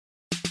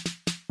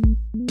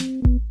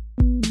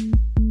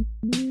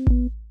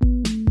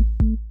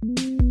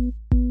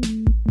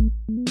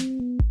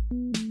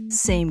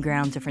Same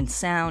ground, different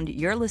sound.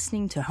 You're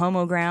listening to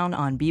Homo Ground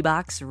on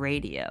Bebox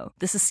Radio.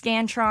 This is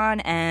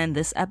Scantron, and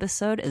this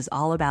episode is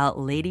all about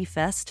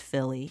Ladyfest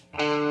Philly.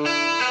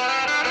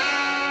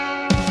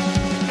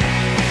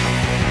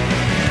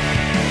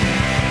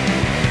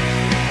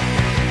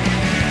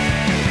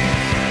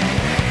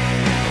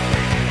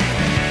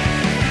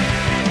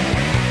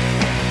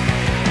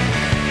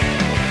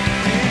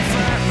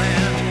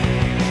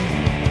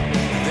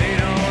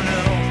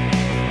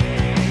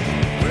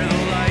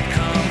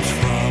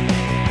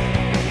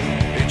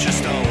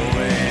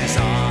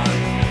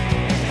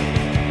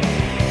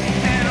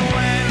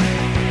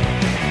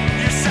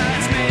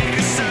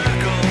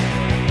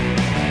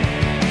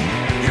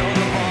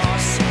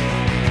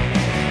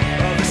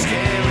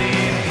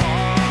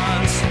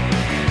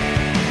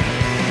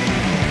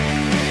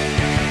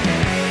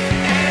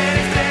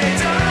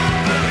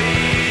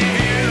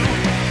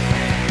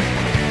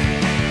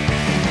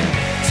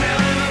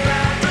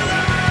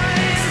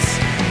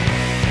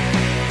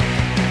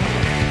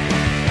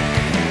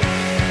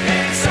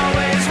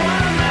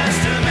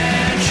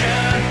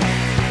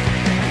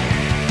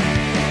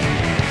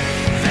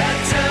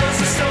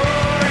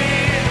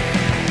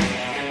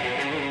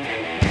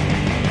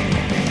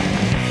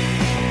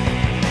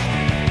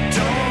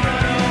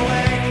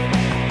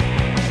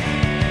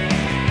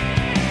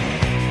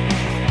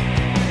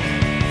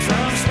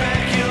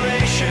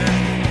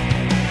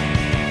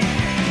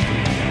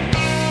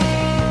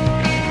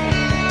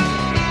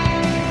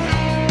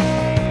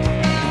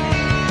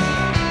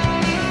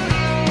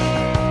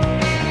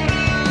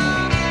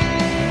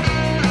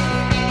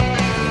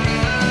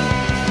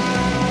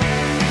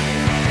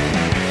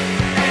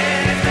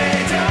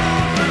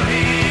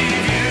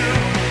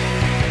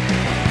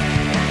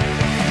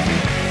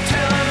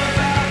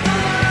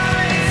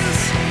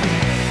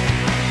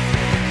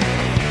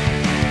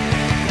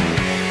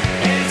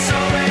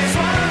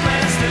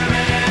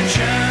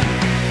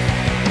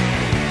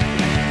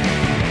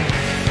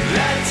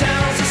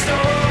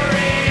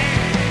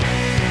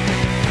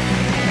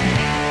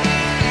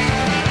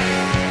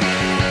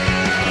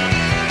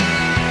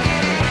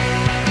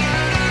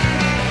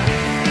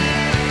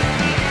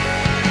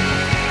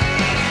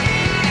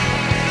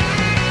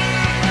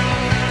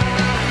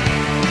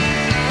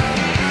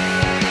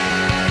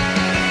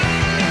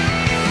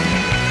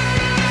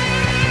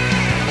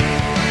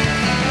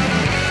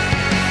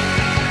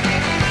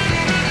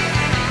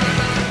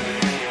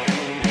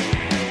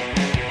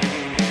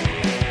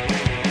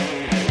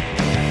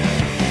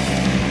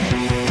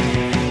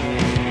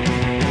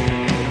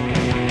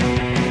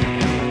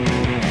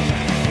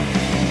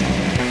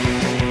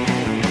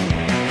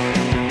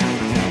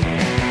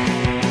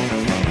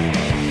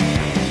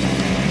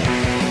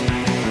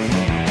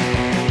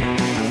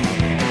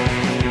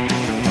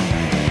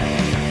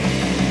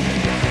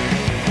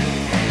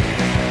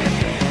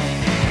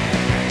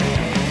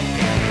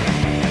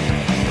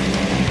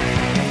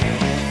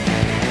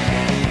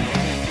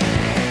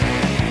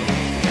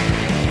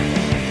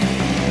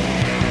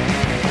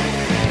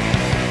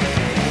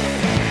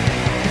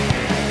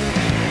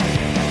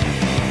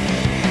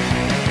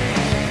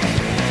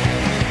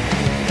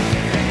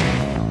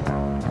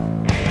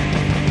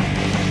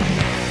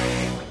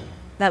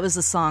 That was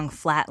the song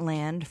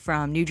Flatland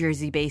from New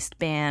Jersey-based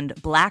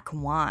band Black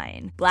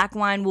Wine. Black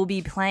Wine will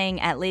be playing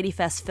at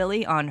Ladyfest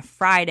Philly on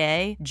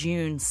Friday,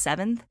 June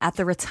 7th at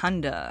the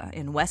Rotunda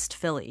in West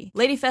Philly.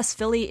 Ladyfest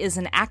Philly is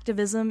an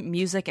activism,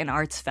 music, and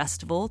arts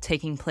festival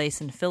taking place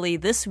in Philly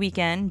this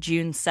weekend,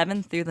 June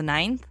 7th through the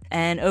 9th.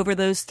 And over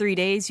those 3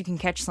 days, you can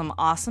catch some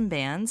awesome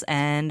bands,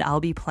 and I'll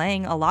be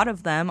playing a lot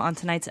of them on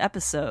tonight's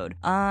episode.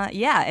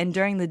 And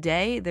during the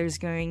day, there's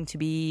going to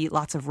be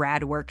lots of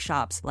rad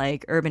workshops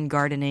like urban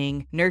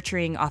gardening,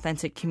 nurturing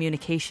authentic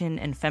communication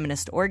and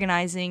feminist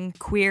organizing,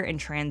 queer and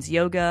trans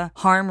yoga,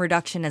 harm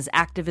reduction as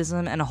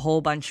activism, and a whole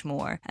bunch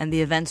more. And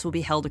the events will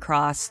be held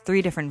across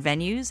 3 different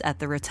venues at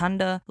the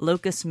Rotunda,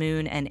 Locust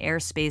Moon, and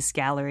Airspace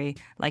Gallery,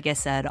 like I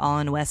said, all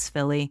in West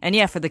Philly. And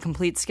yeah, for the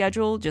complete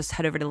schedule, just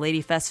head over to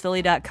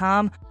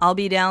ladyfestphilly.com. I'll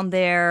be down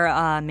there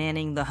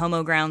manning the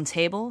Homo Ground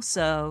table,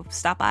 so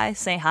stop by,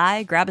 say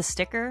hi, grab a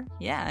sticker.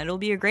 Yeah, it'll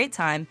be a great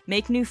time.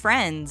 Make new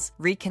friends,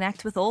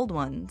 reconnect with old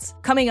ones.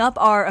 Coming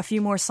up are a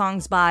few more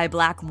songs by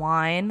Black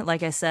Wine.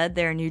 Like I said,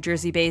 they're a New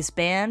Jersey-based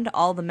band.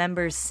 All the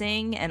members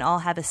sing and all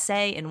have a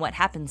say in what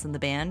happens in the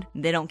band.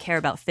 They don't care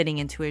about fitting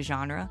into a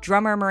genre.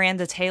 Drummer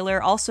Miranda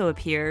Taylor also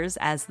appears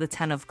as the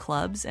 10 of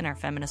clubs in our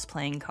feminist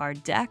playing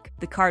card deck.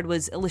 The card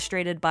was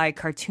illustrated by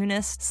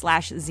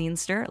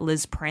cartoonist/zinester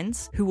Liz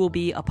Prince, who will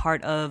be a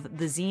part of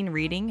the zine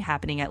reading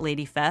happening at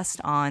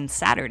Ladyfest on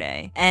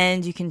Saturday.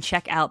 And you can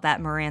check out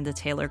that Miranda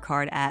Taylor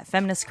card at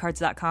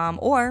feministcards.com,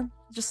 or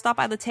just stop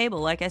by the table.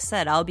 Like I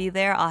said, I'll be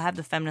there. I'll have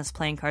the feminist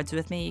playing cards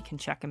with me. You can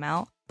check them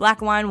out.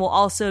 Black Wine will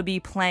also be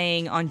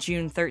playing on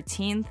June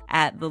 13th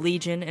at the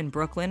Legion in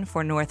Brooklyn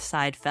for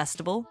Northside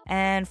Festival.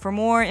 And for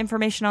more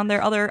information on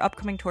their other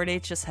upcoming tour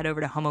dates, just head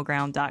over to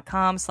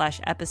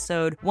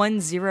homoground.com/episode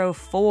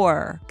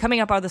 104. Coming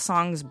up are the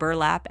songs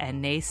Burlap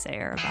and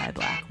Naysayer by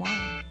Black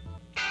Wine.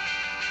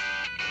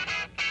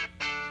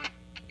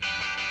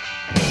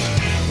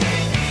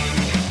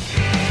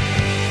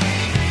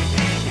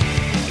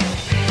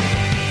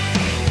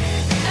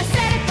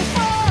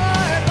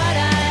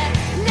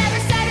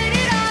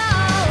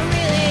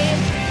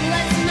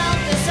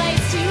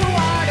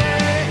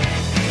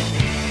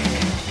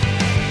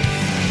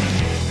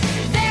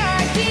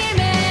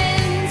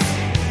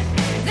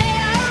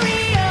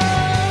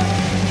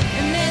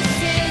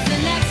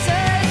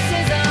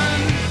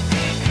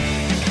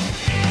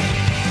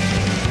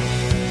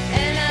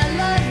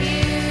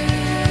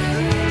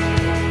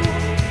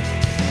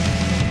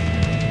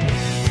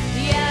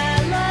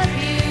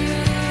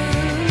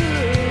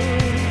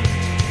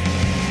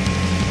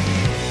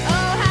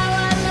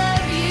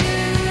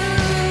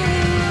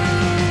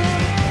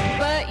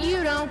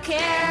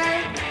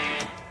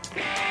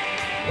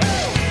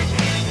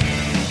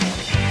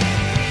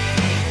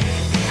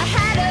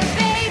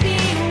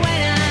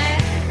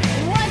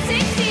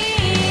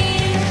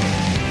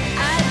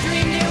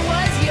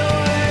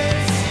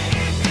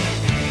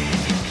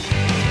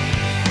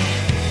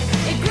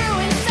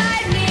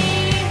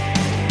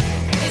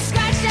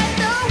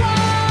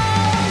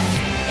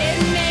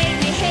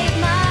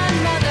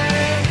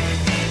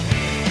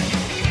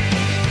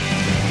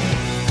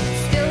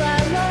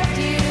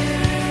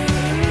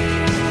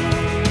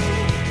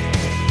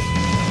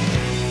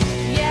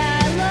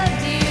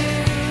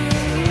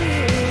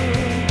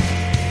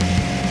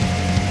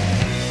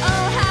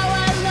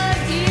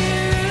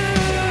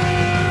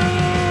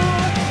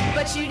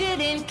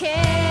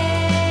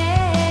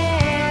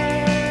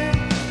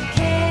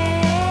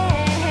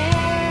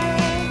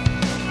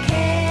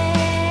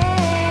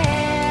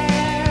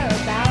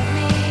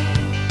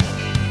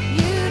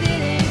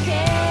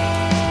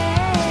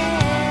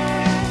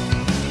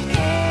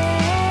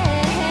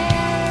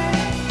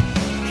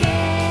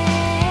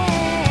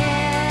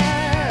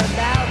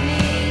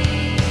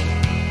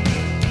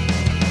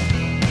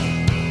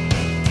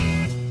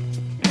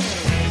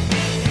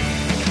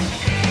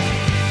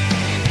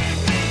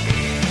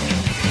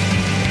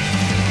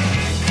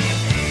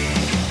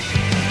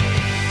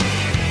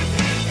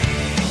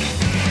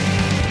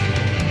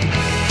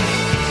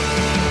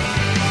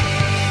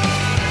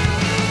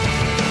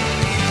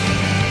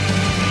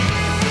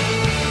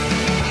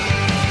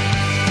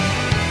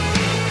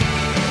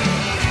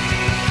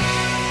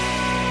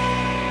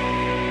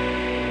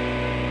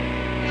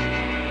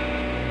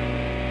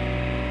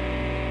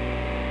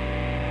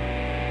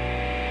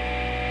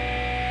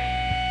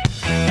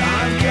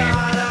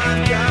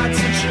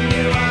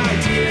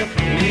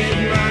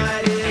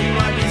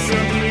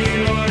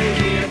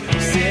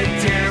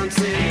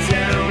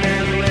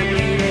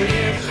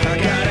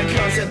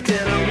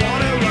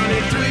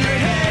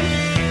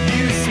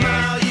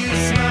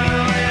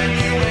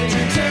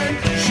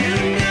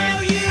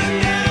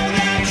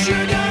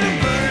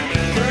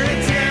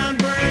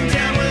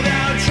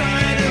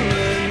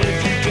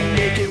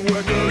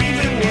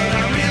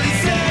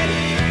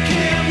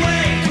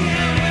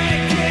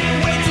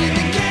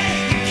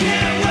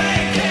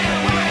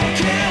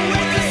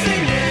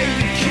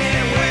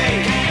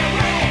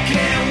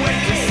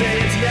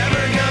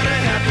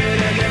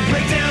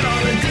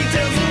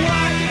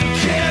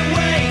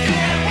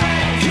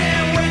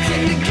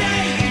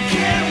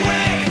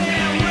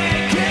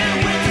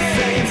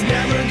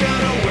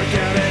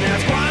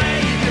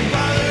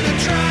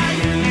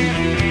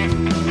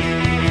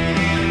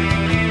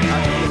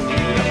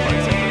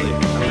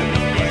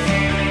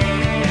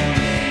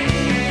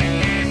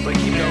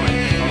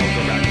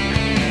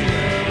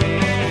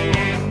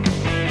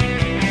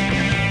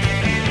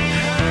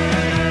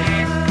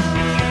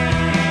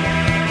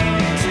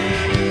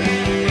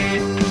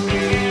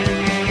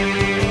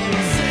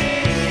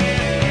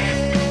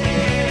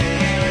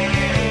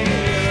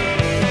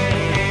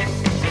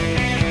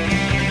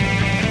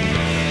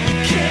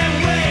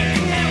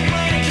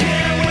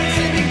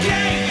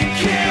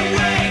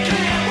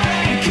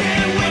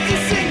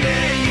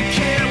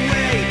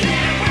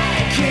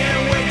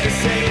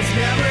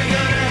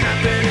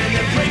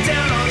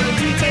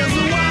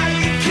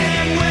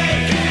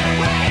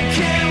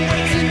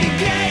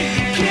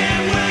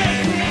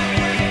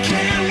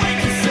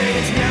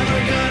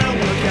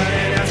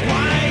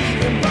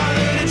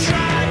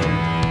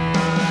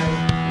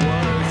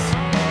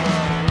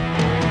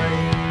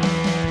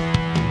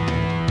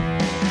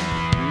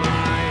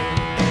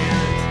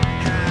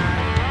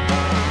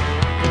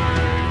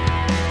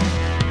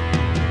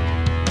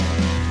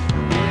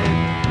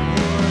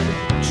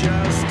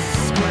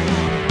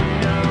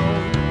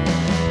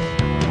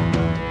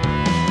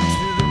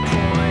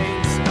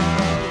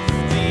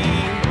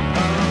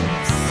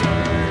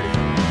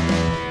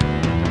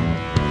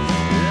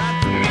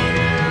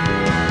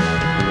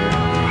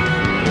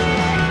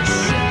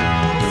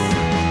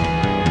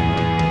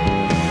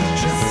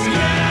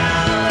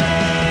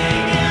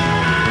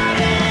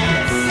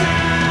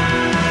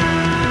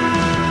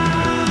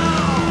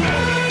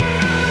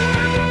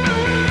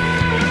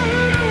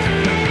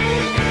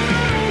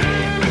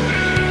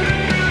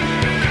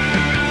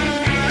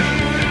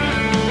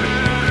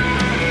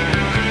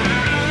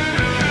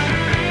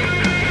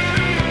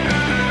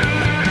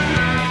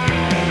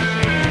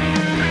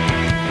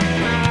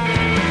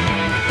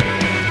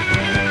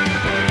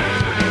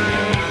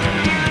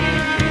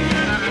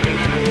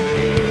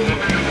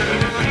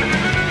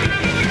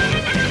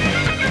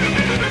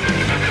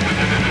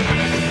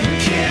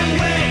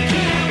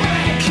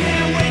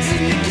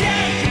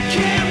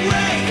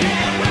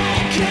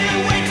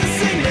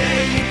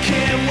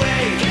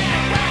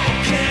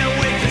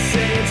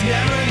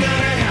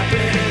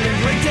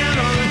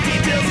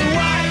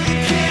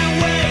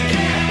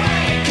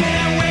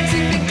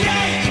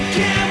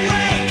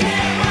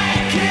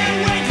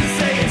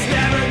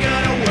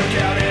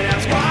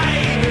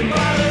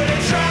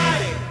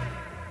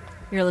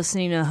 You're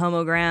listening to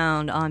Homo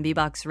Ground on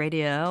Bebox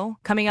Radio.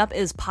 Coming up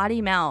is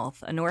Potty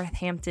Mouth, a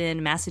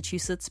Northampton,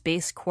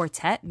 Massachusetts-based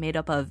quartet made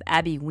up of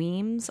Abby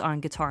Weems on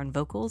guitar and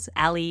vocals,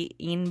 Ali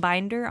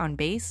Einbinder on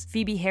bass,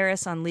 Phoebe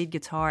Harris on lead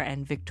guitar,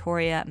 and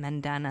Victoria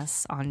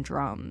Mendanis on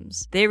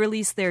drums. They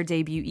released their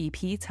debut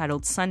EP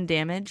titled Sun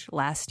Damage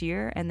last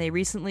year, and they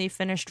recently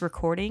finished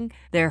recording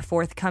their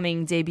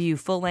forthcoming debut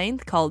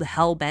full-length called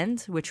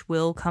Hellbent, which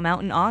will come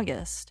out in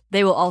August.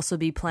 They will also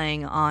be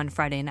playing on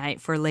Friday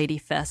night for Lady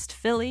Fest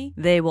Philly.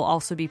 They will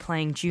also be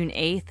playing June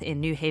 8th in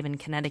New Haven,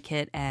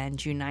 Connecticut, and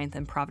June 9th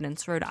in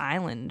Providence, Rhode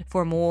Island.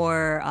 For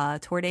more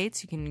tour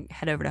dates, you can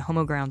head over to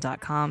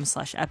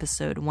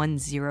homoground.com/episode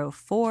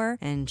 104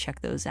 and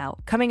check those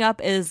out. Coming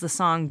up is the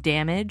song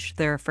Damage,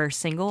 their first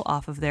single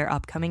off of their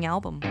upcoming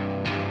album.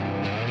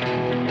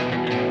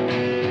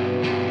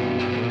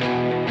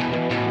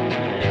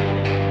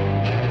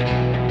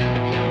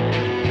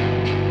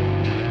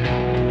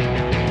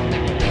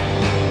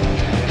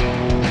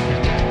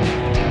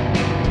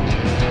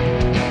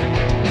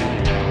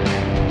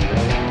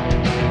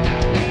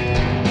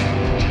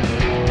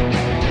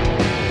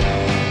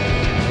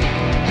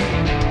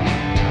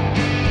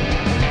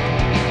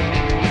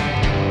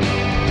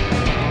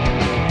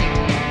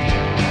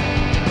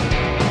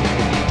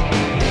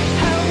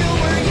 How real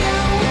were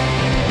you?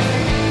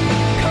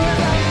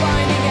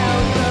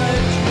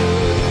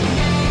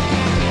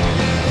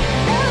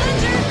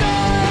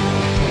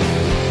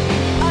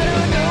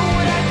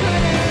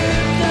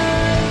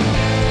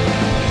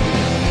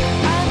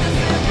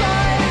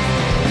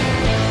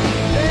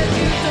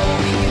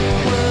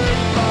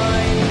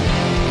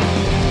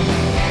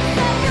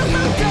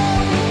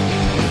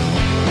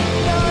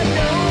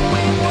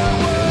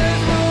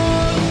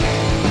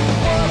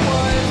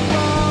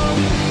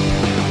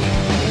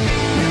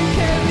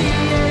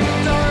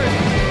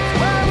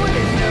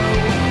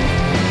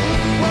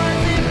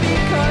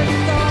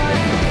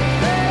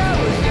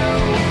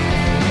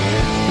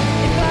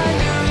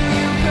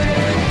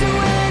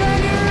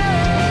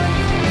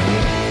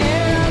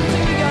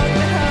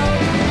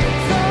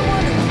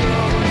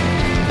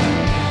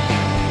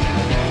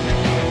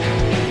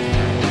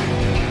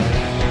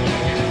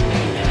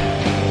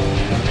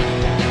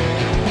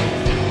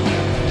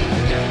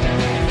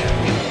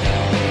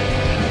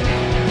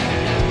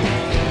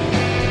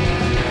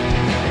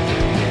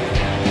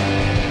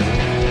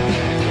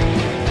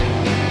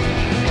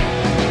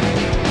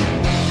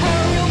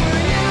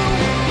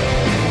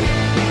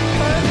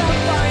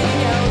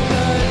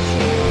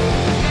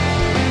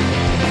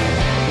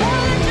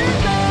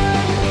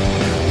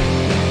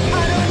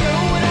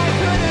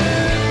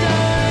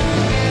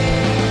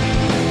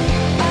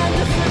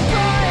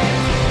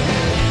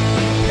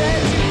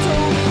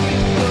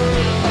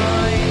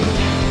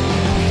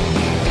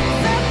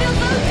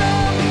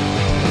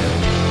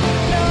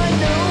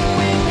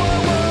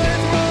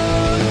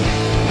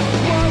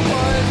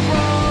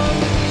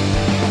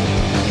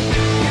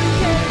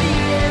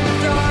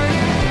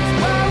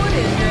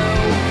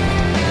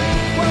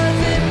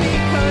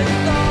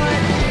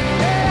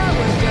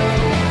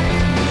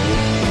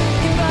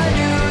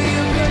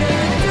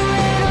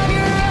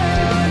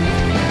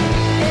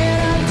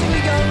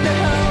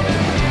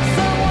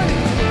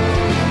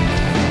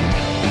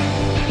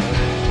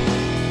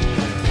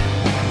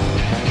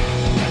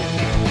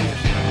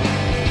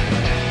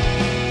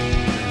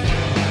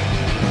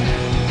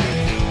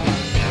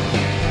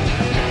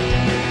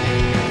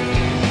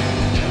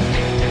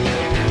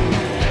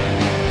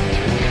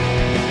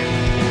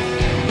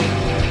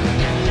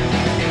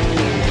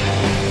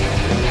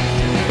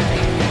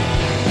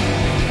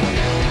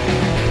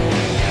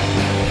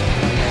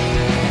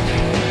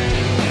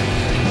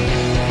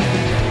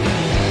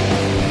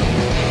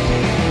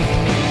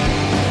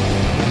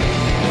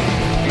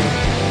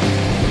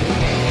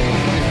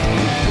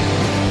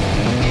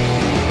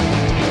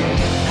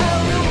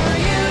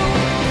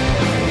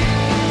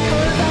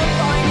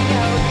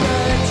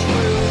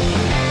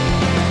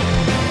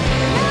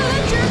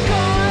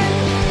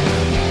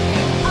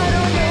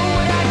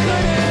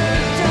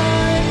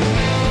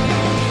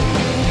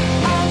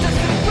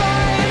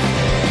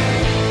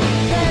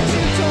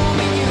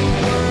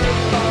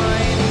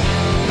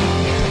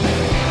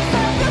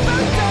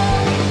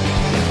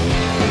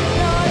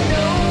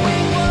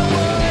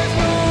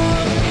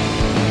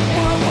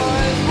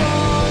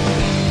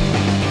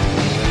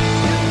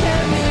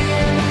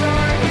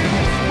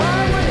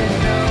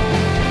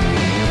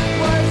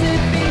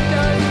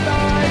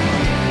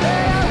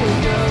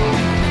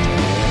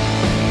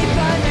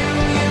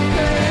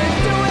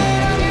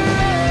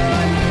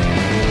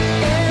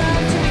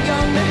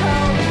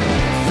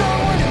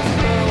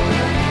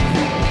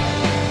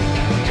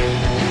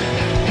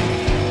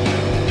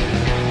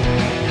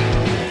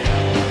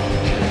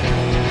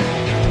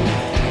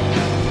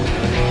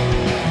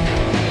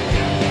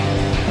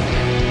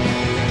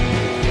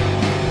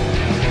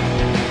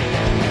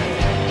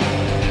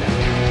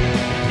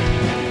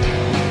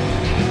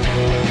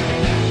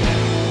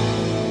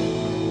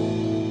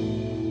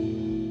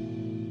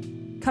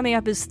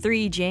 Coming up is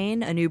 3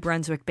 Jane, a New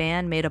Brunswick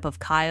band made up of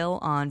Kyle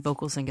on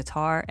vocals and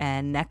guitar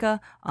and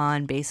NECA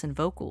on bass and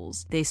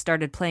vocals. They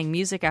started playing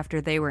music after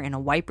they were in a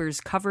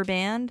Wipers cover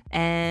band,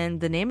 and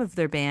the name of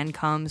their band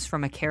comes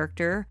from a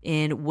character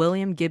in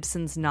William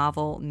Gibson's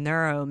novel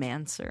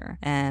Neuromancer,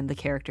 and the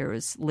character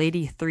was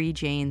Lady 3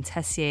 Jane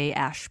Tessier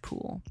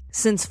Ashpool.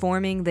 Since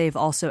forming, they've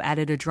also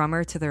added a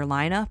drummer to their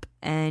lineup,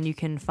 and you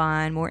can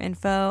find more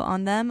info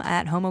on them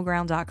at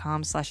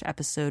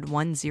homoground.com/episode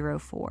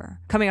 104.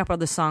 Coming up are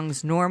the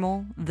songs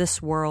Normal, This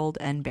World,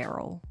 and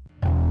Barrel.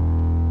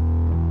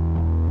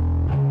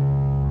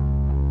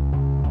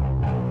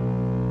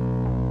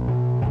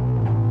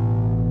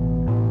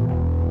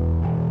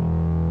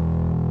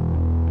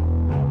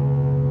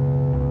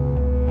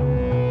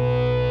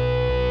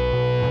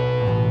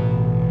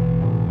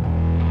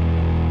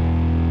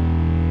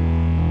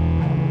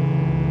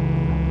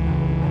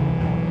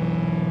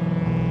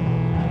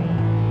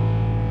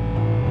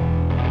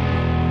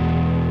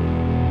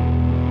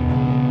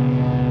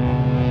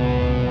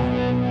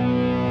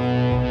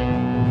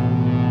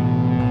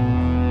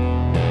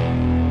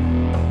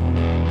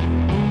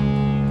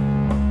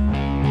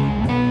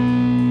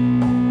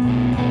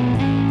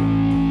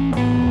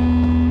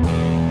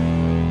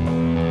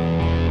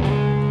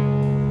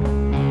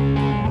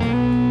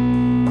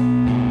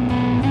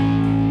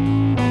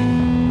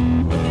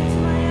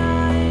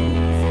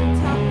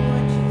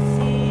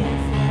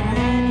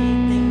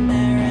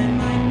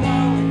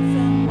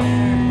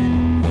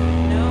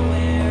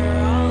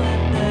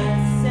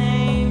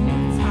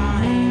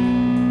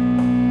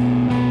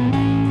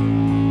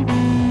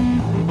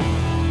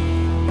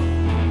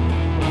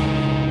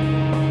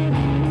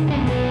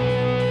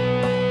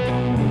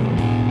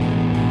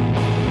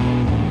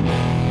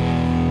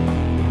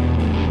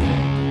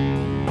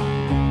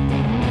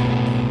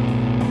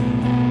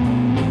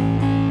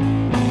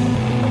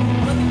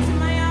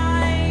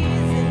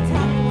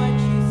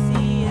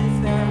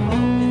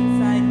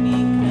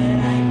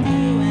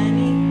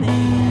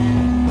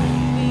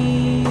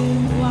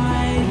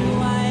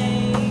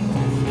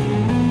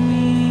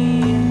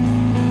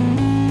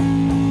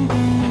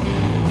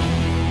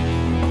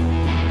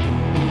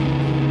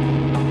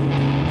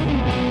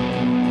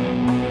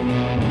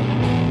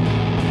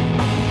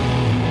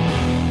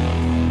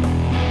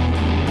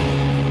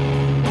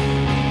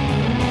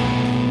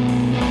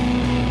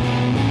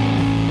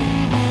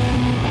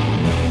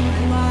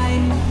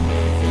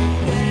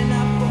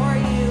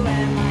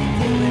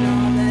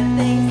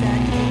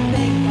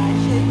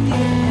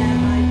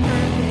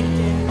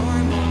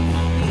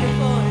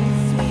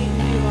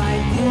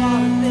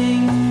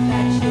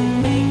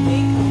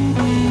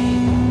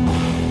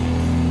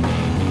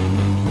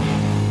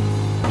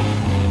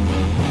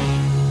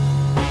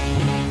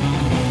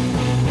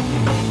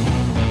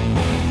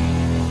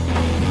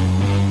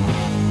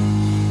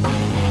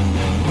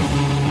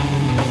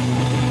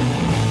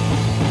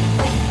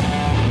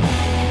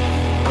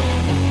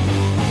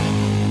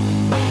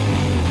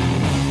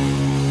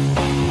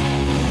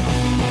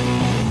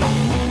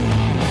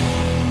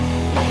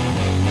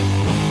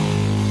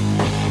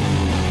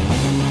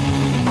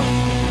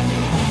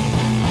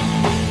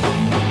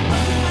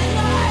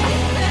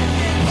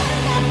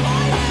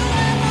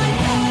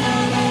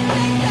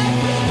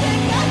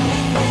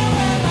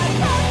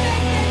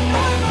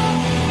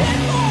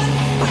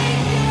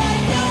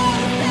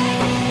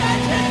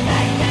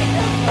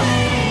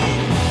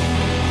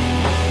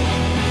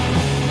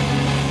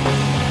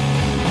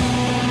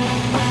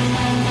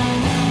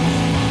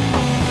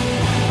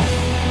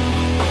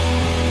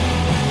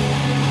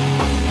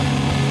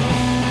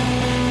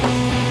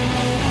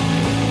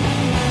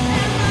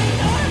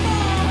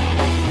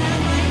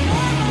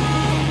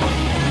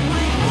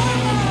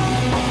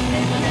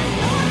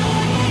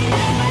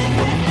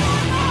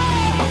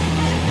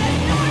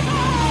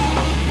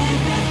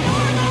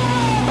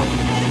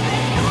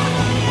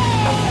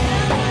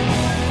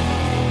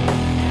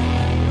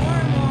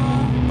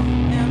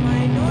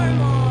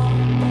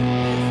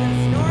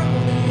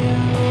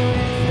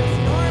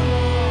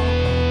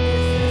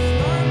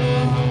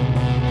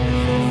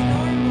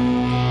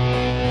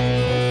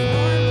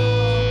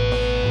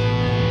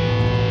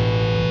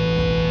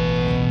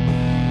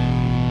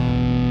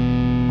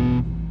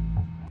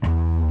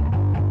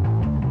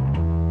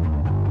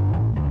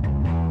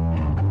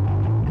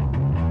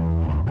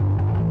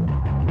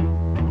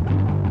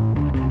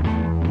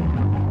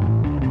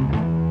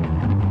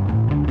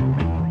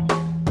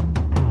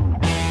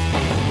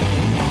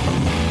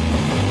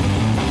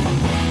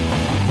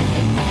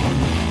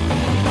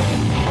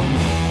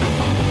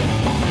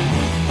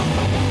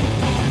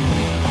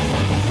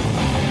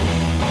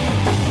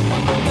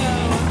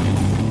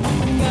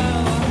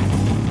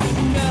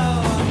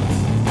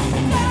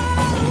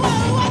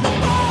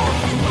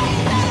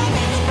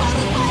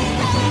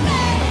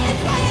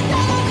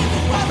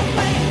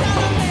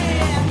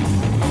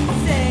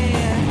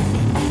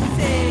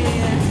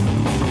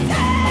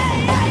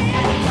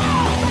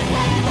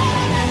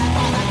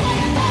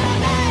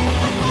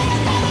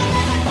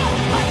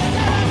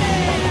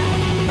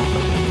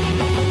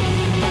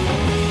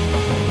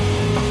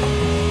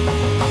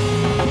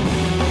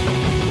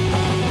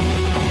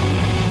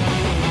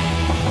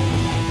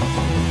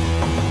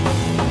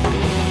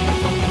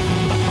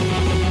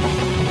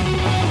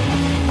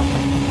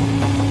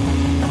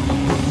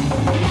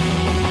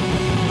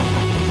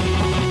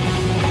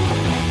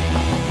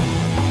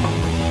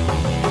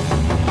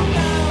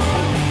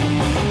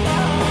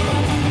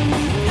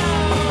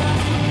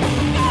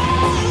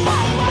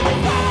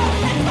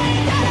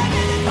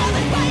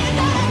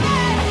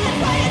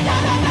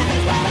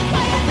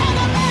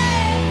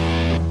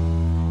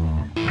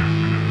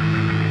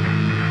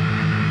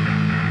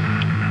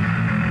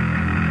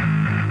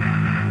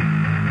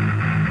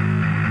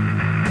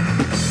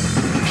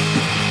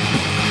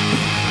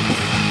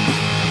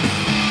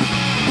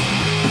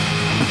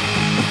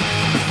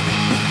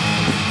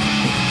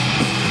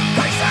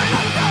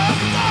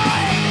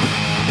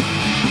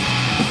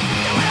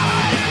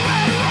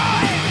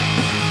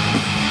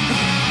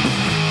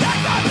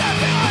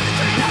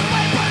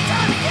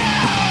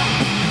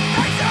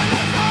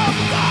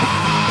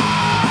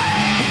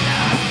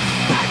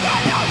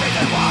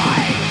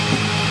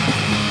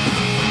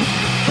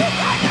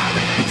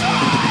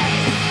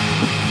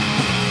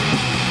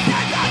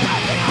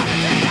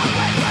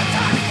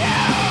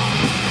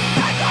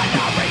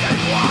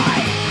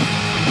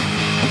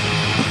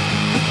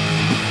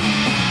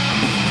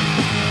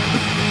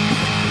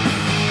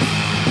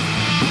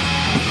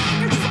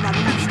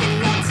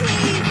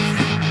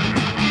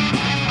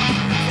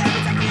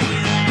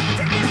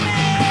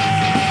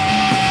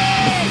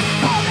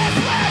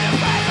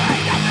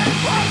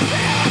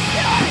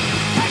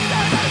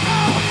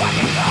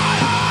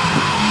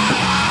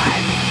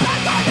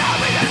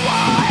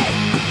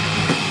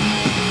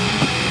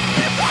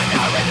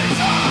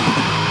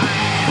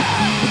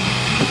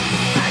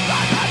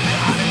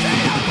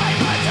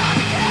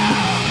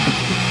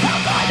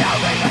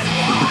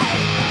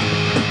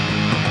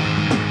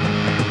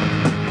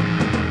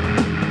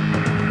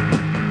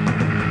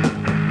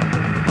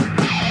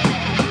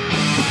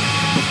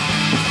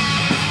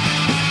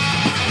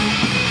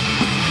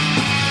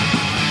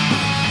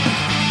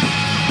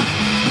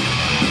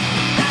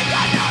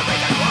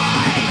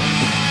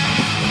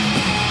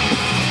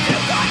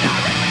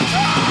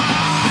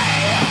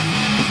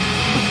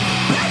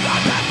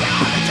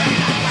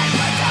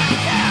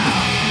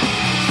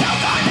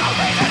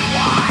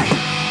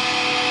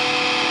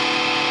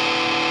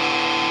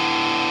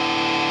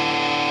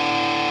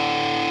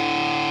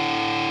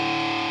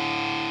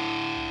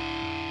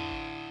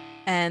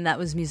 And that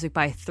was music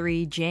by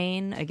 3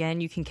 Jane.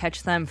 Again, you can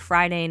catch them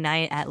Friday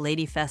night at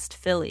Ladyfest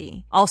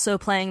Philly. Also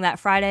playing that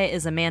Friday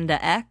is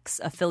Amanda X,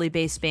 a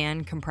Philly-based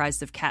band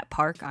comprised of Kat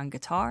Park on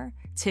guitar,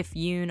 Tiff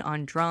Yoon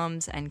on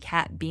drums, and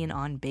Kat Bean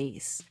on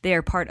bass. They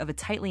are part of a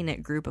tightly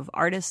knit group of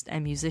artists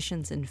and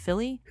musicians in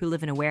Philly who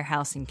live in a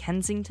warehouse in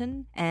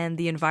Kensington, and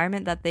the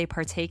environment that they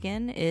partake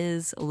in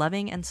is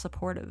loving and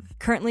supportive.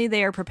 Currently,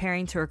 they are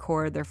preparing to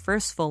record their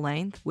first full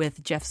length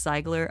with Jeff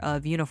Ziegler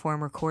of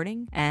Uniform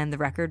Recording, and the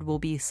record will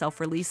be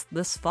self-released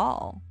this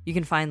fall. You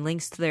can find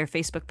links to their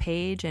Facebook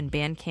page and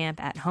Bandcamp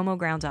at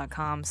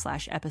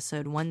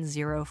homoground.com/episode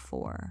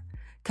 104.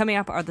 Coming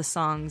up are the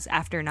songs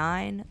After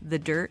 9, The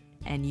Dirt,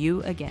 and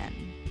You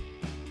Again.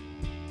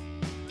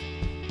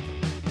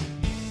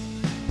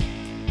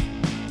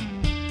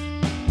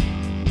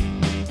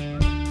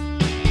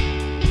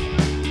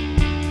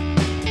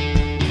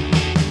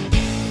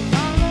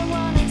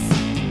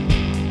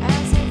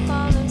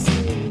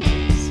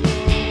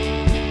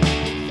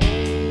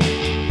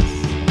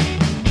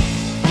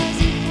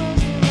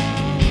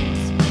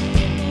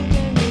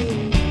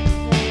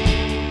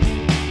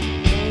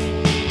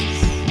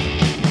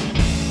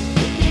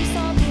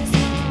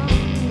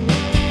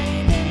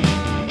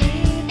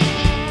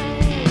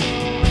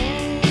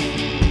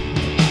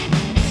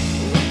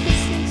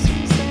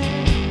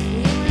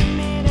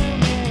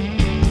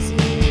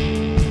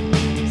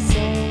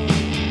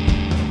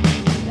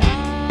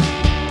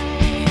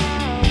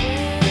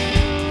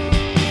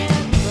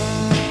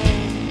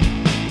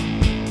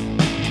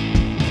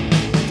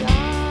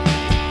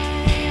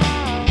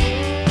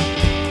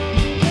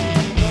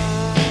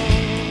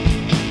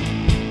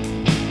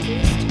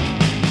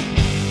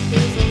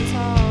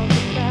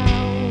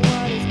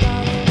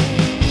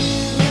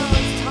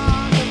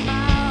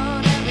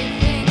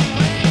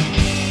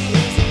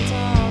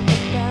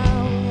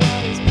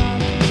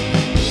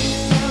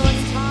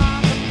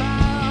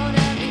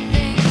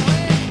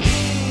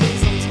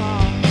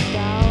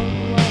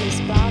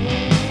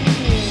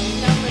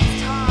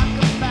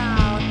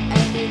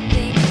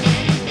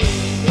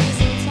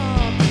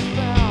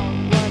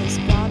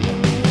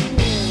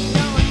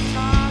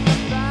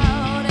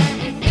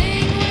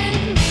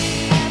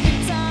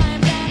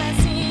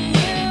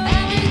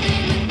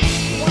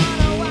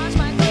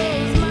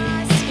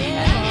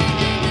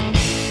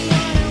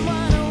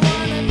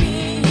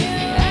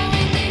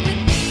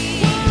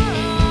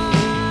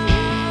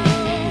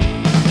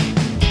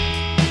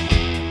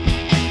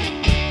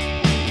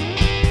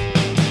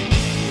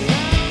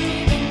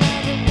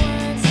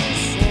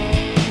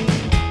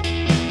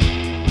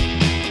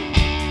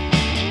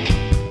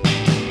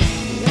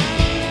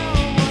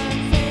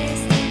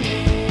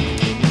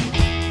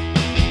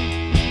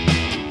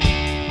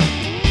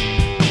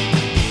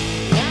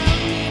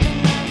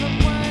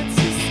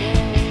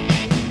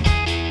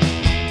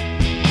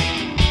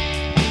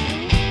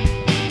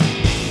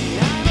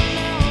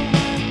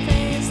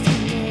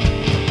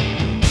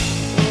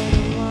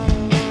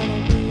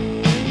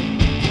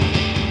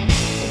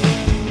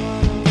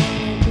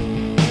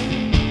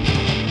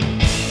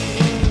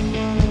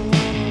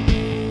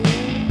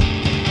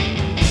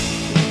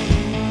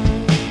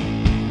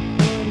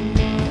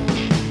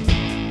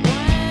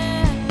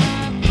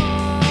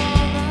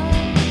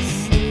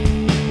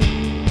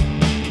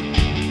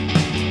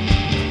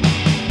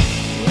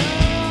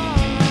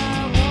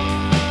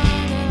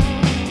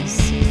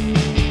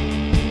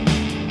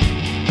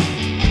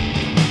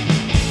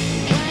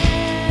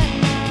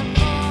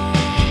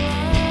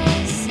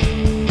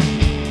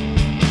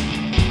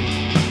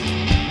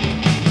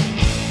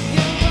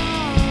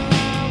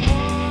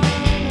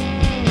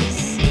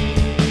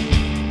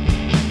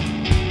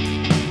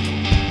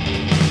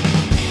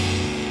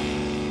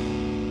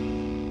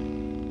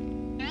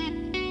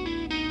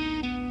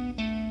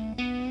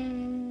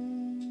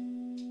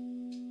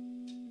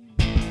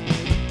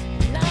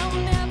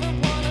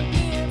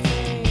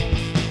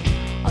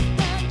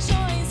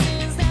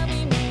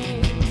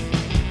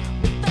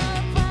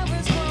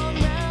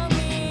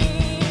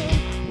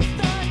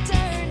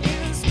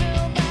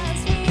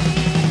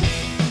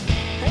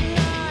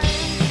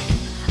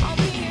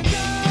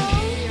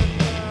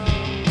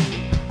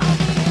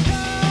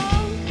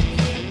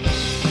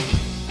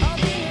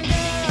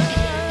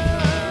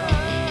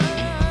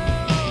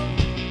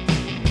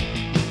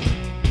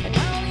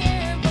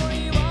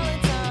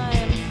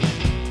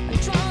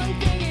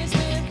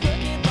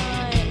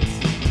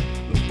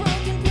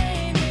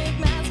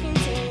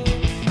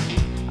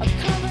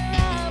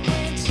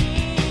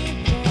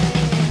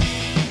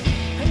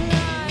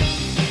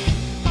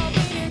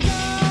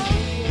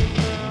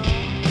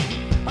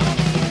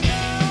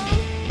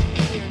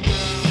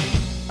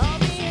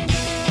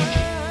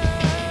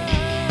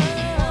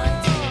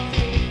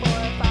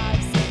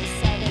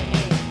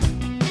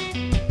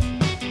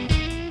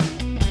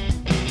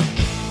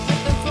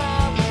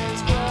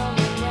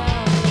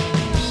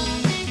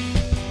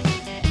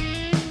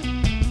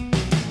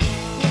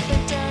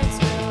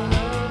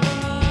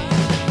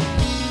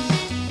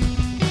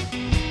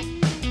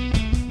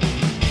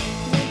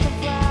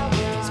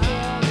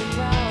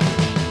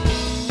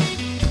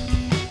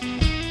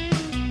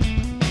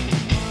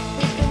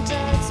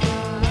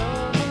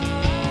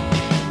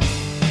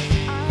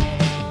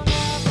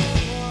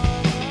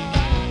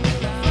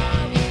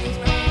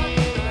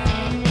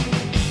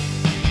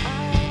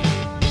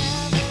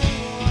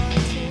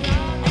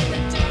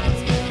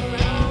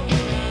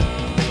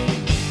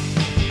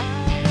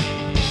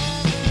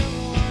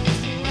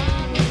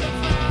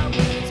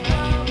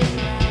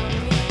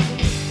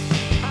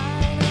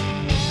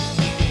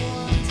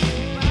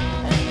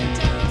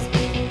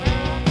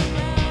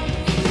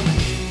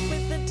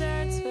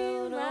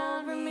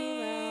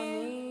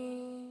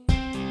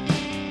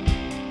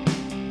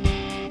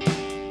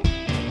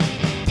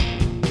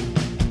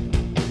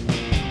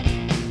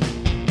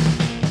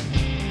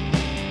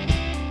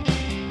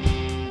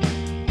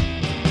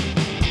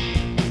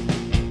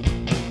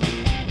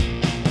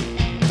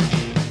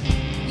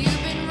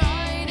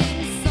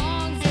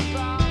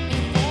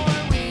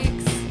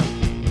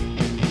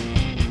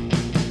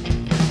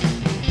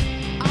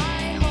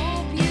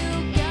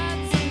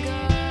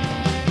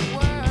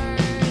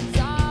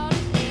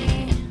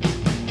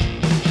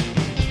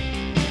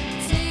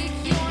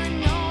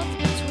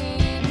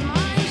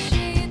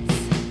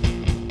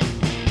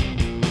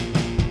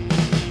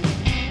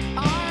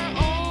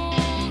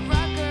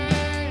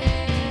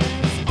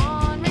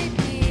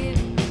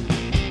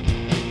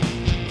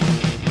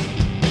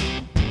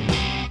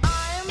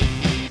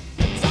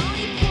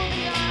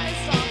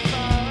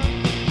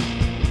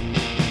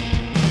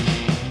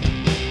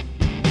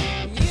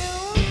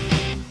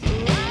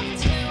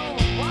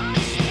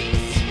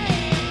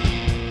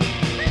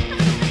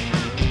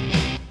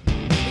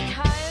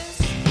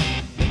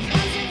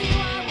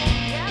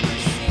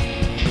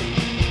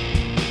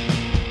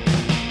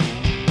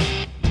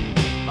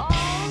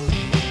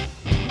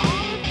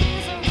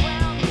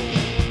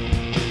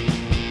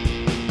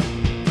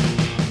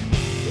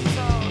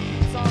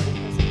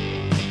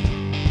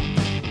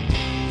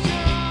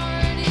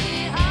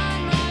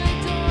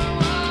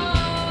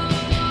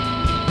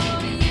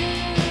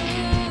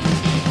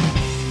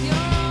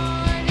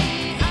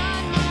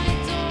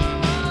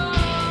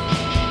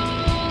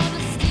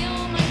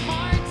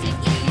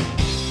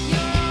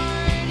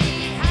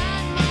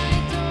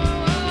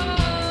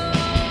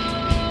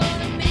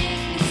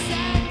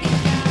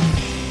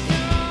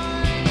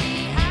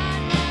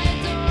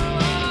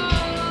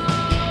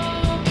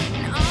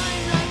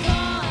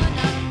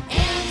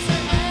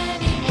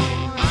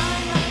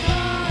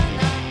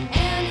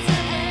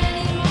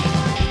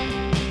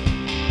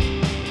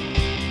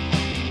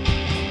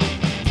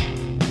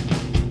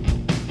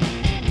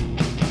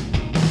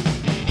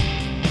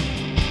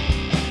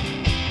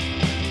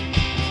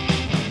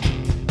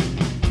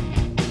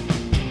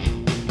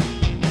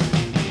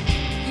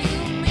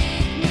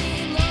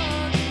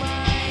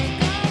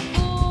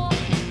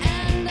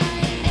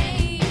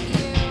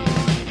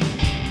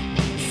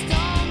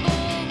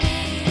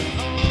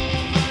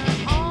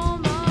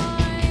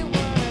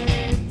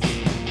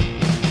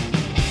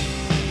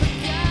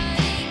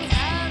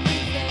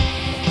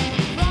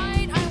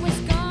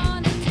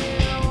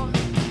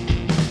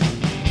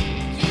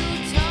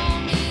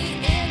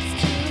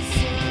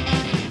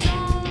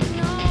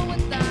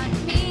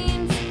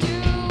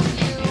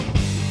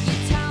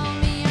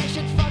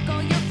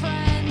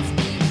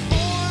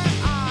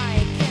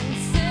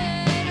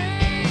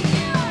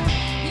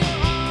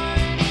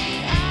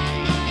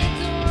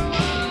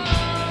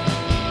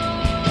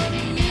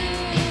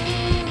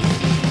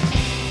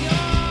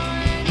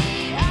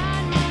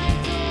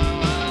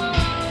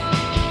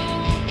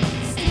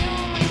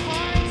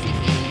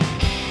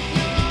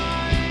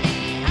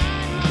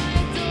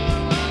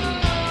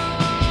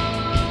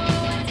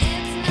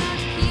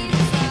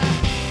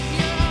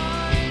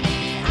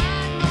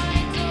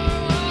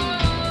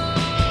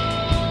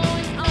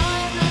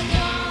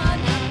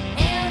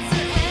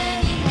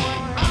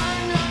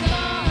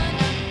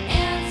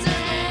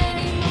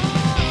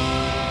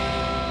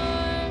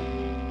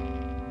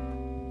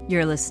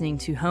 You're listening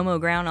to Homo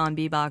Ground on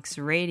B-Box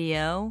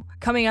Radio.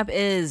 Coming up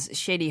is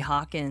Shady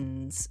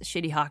Hawkins.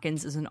 Shady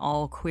Hawkins is an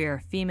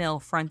all-queer,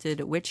 female-fronted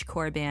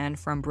witchcore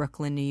band from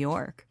Brooklyn, New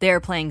York. They are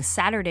playing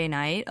Saturday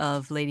night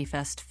of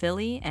Ladyfest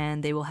Philly,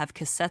 and they will have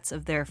cassettes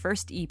of their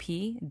first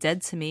EP,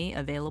 Dead to Me,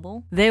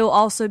 available. They will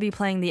also be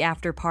playing the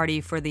after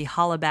party for the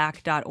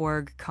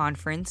hollaback.org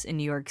conference in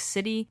New York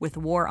City with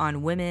War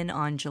on Women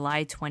on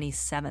July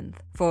 27th.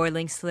 For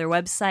links to their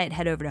website,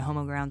 head over to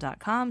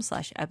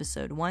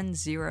homoground.com/episode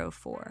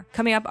 104.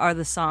 Coming up are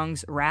the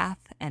songs Wrath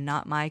and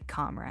Not My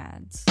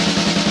Comrades.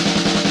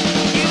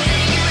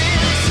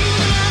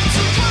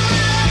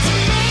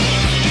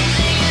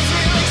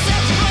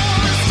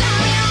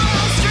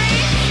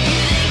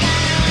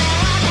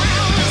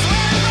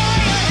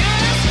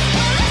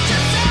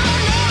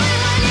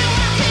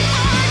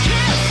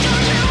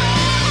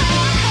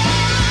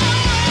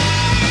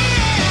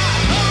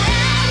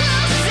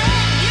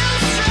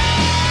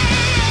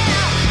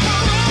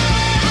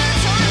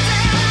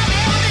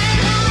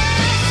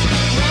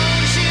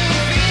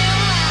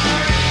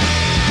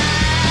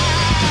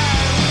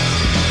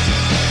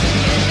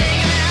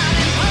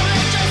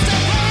 Just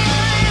a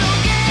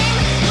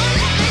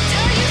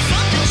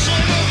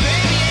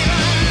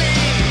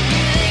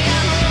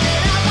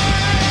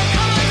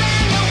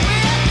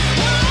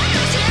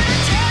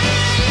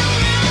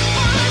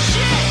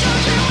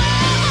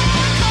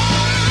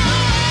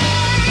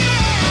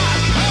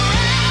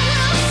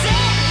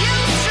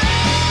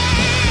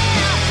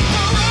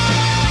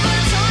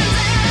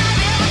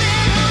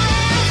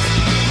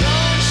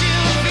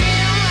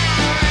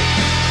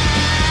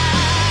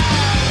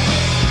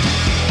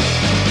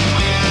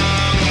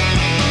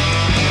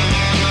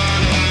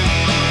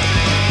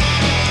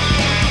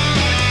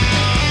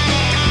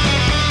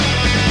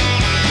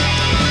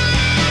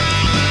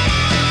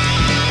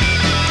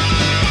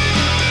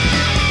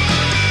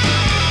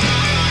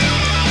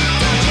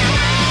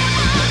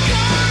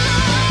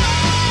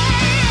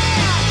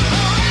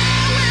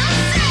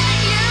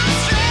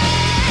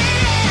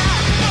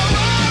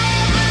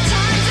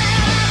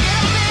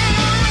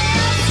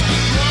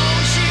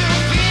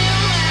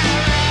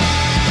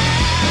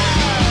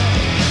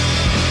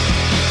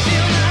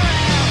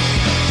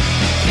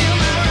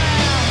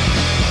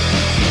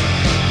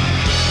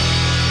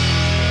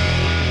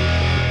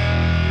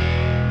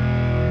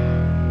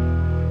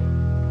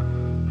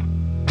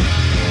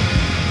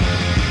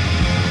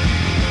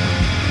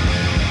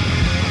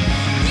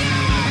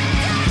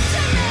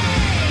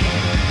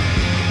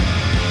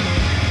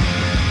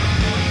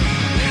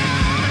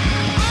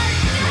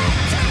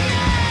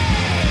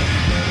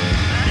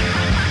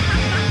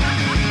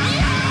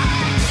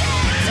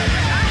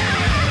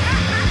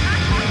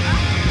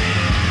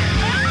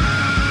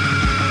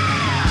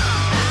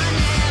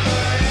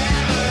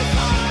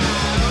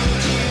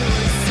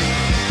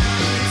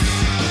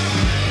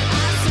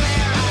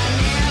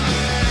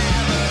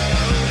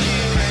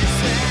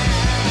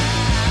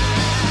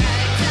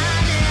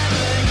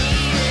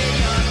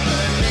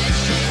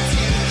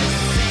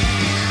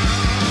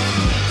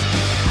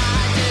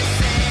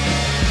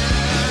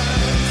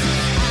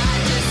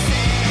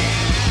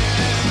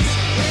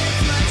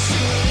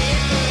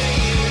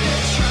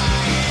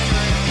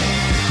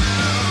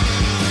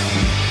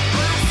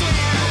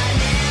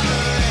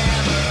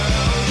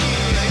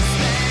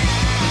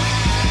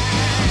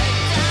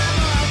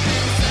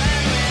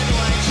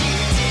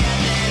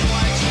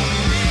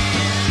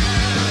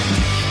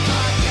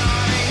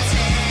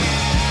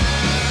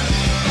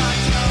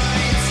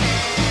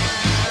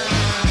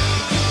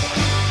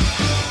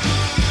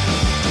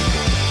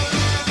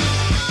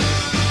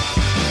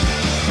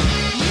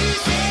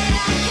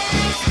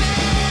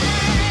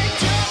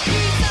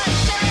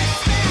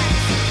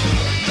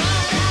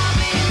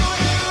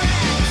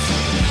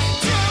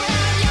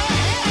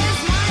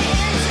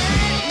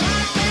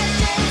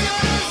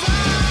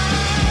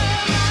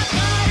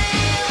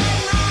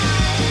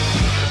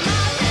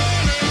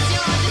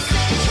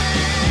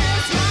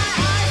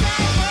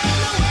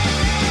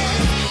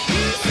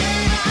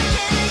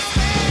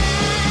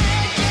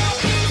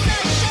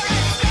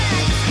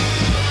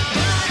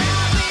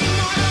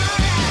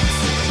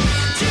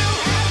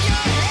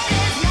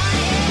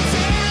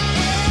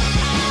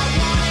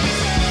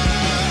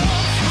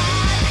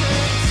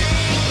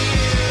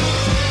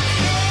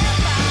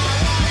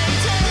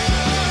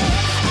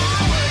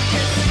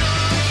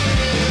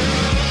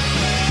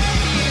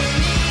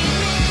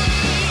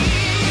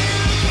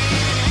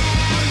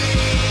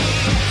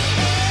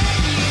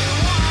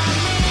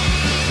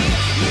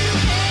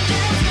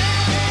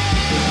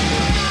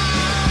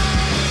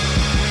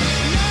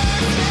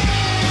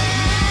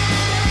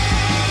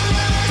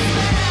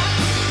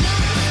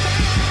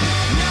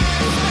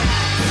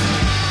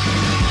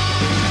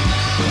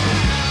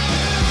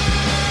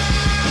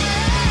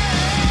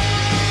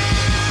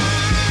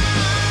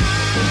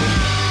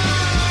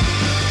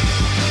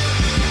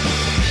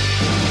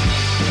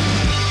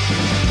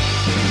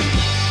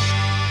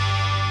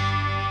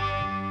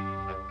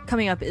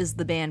Coming up is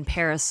the band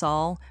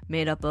Parasol,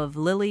 made up of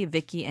Lily,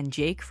 Vicky, and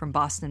Jake from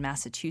Boston,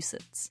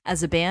 Massachusetts.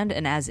 As a band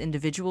and as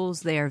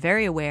individuals, they are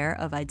very aware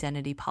of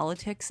identity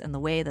politics and the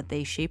way that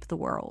they shape the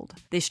world.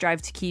 They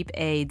strive to keep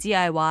a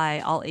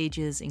DIY,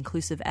 all-ages,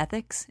 inclusive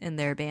ethics in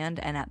their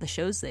band and at the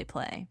shows they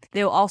play.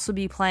 They will also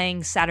be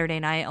playing Saturday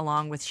night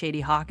along with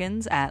Shady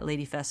Hawkins at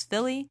Ladyfest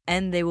Philly,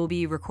 and they will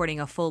be recording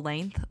a full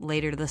length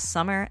later this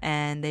summer,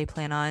 and they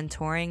plan on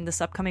touring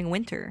this upcoming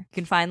winter. You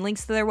can find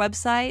links to their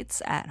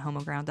websites at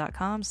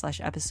homoground.com/episode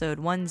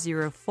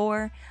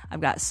 104. I've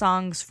got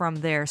songs from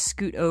their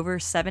Scoot Over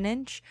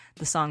 7-inch,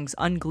 the songs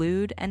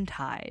Unglued and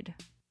Tied.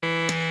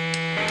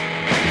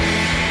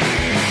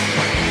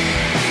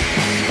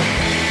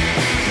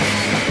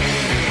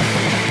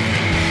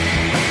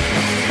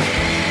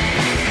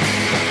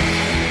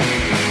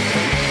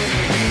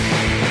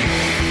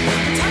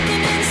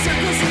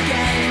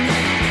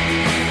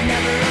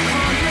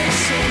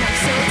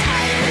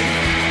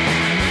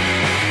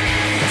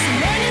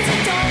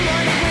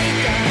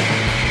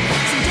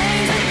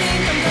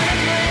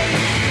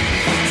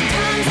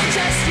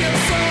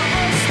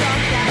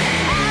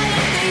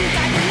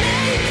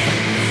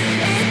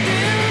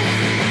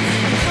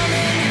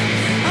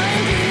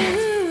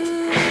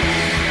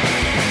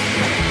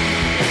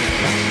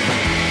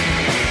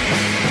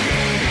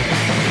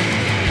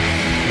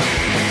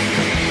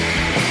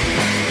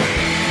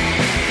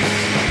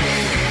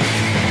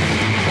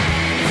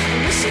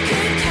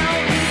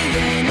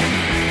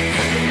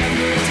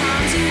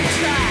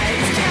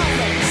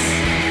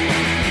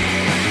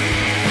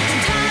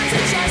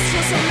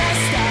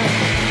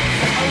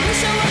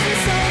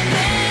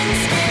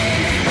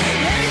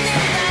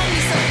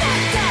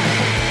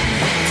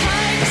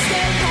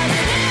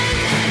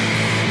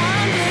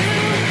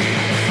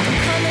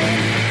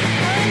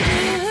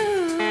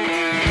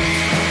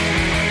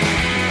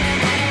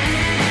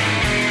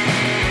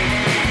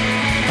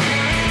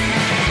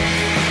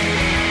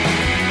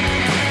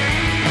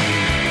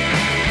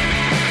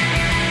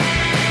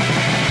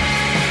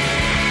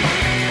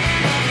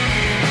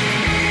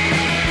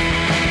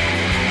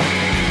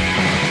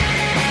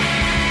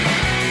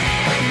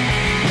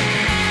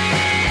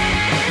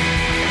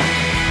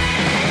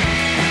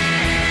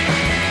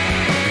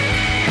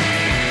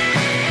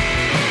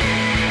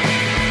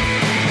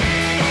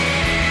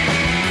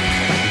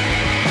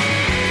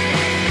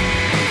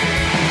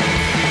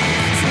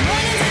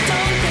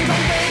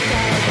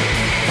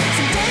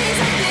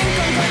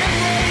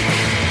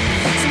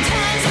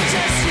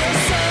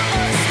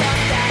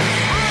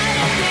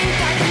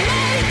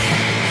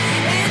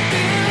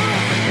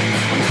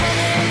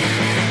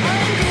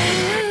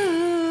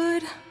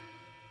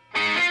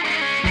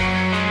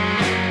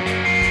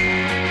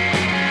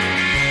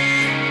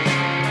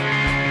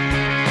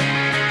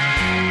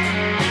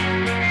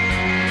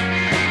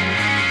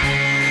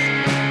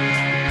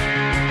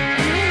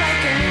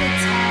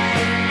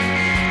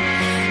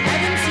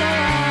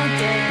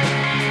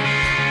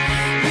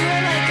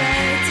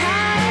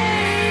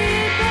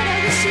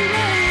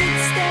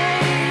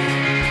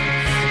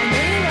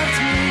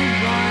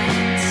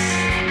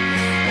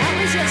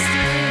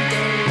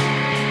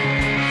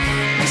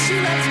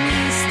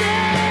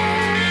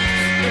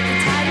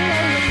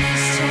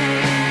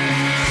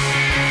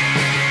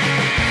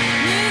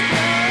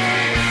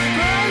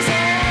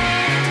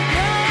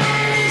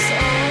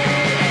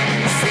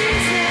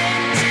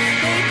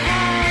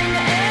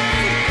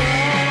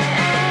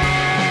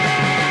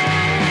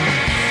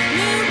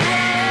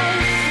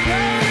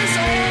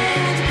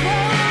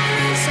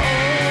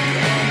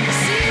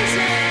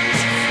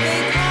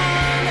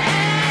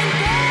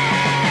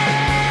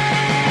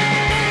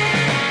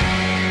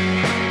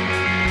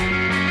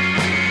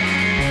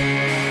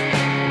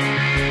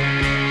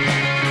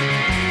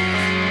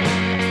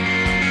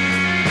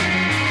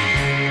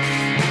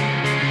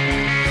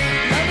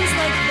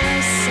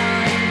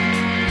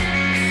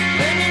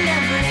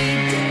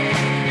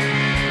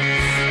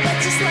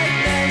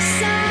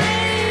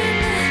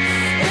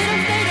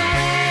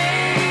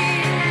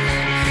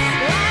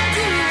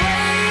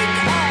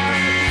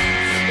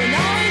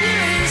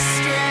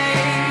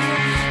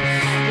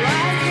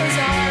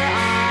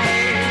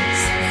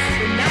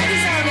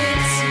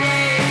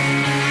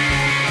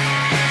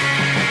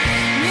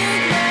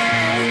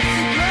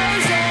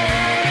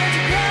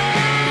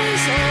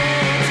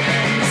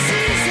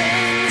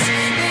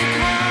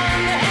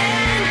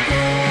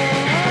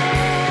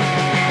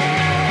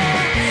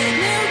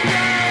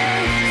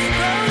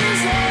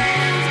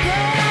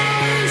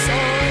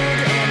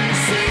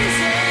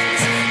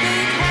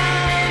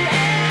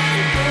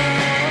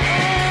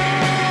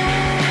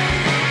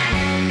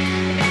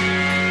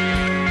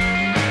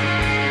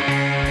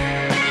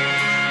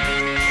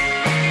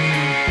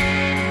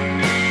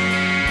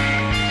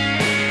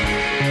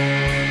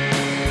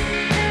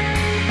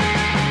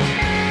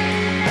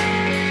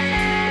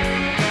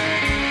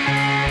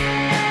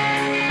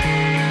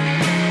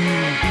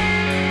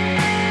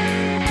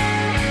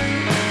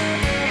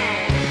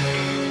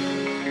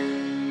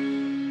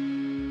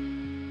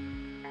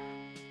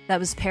 That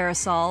was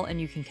Parasol,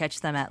 and you can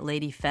catch them at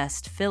Lady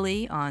Fest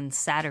Philly on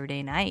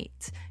Saturday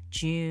night,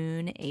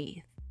 June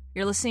 8th.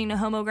 You're listening to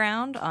Homo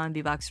Ground on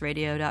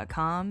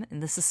bboxradio.com,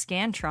 and this is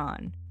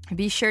Scantron.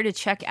 Be sure to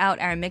check out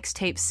our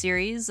mixtape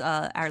series.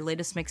 Our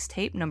latest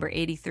mixtape, number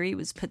 83,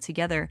 was put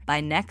together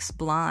by Next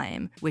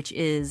Blime, which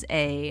is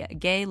a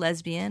gay,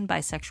 lesbian,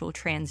 bisexual,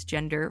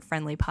 transgender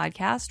friendly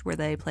podcast where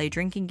they play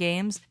drinking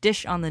games,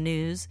 dish on the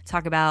news,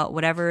 talk about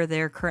whatever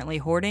they're currently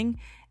hoarding,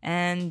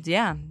 and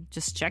yeah,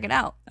 just check it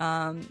out.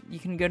 You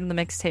can go to the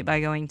mixtape by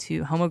going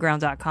to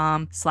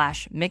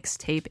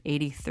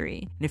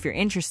homoground.com/mixtape83. And if you're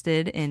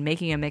interested in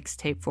making a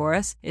mixtape for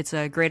us, it's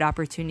a great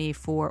opportunity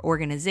for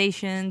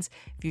organizations.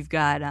 If you've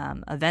got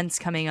events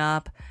coming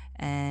up,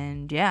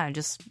 and yeah,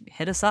 just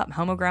hit us up,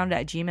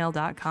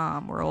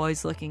 homoground@gmail.com. We're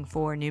always looking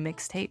for new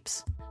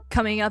mixtapes.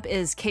 Coming up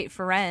is Kate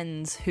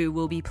Ferenz, who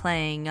will be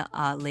playing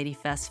Lady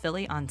Fest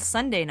Philly on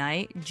Sunday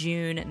night,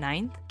 June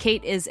 9th.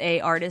 Kate is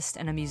an artist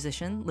and a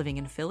musician living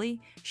in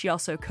Philly. She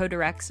also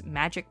co-directs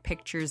Magic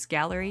Pictures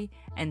Gallery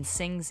and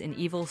sings in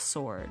Evil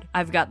Sword.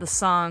 I've got the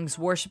songs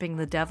Worshipping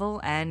the Devil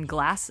and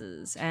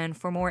Glasses. And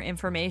for more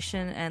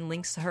information and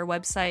links to her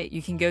website,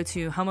 you can go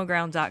to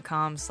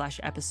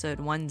homoground.com/episode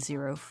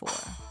 104.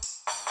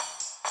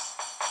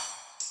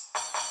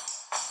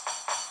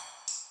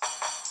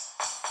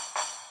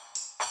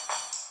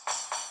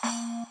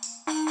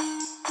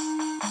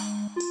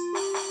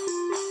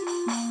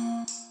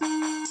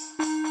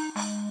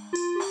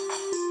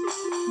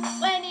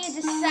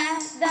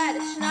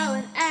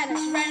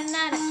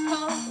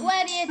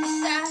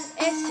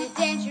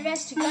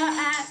 To go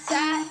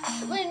outside,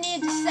 when you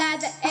decide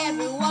that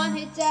everyone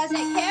who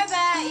doesn't care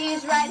about you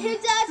is right, who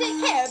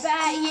doesn't care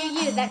about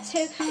you, that's who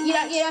you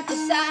don't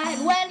decide.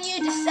 When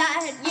you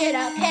decide you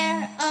don't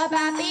care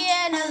about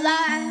being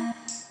alive,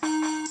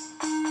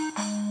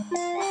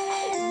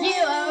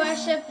 you are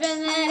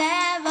worshiping the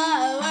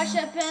devil,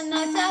 worshiping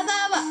the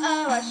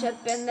devil,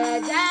 worshiping the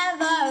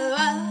devil.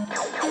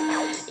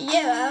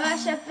 You are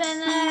worshiping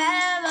the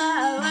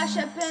devil,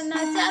 worshiping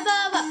the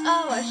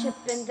devil,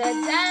 worshiping the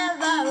devil.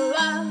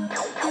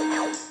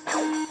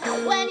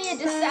 When you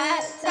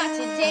decide it's not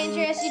too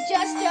dangerous, you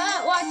just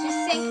don't want to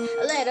sink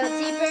a little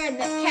deeper in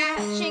the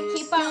couch and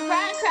keep on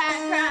crying,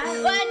 crying,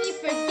 crying. When you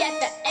forget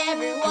that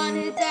everyone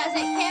who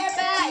doesn't care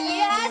about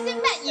you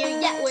hasn't met you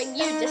yet, when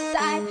you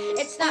decide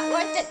it's not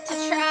worth it to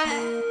try.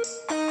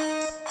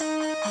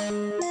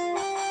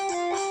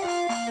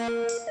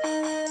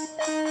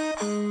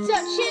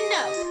 Don't you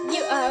know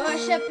you are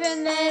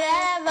worshiping the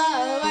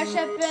devil,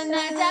 worshiping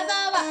the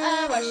devil,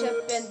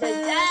 worshiping the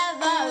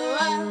devil.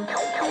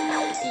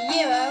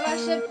 You are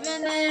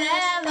worshiping the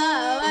devil,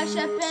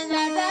 worshiping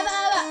the devil,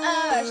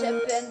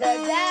 worshiping the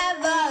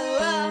devil.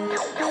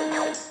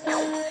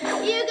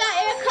 You got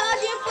your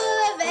cauldron full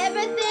of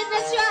everything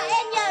that's right,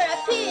 and you're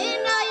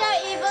repeating all your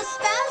evil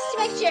spells to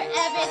make sure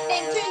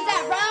everything turns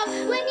out wrong.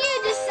 When you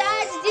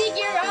decide to dig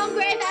your own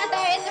grave out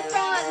there in the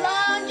front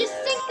lawn, just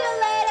sink a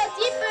little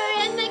deeper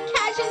in the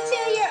couch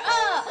until you're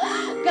all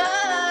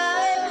gone,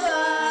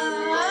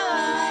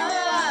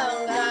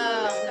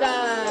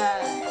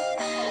 gone,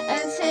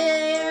 until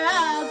you're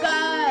all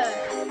gone,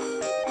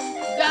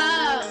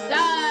 gone,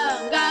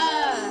 gone,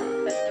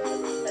 gone.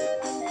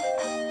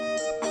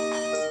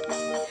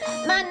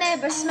 My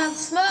neighbor smelled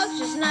smoke,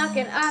 just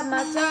knocking on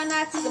my door,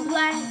 not to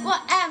complain.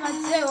 What am I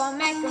doing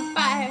making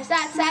fires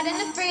outside in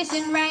the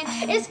freezing rain?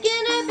 It's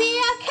gonna be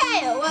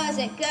okay, I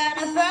wasn't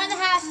gonna burn the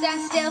house down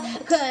still.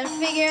 I couldn't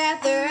figure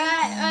out the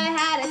right way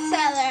how to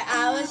tell her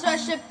I was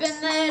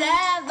worshiping the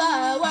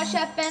devil,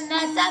 worshiping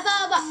the devil,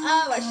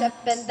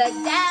 worshiping the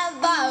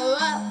devil.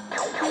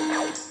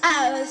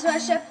 I was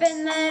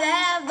worshiping the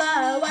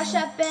devil,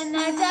 worshiping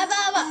the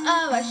devil,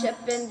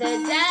 worshiping the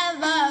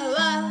devil.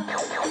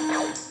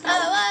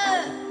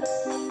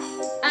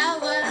 I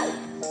was.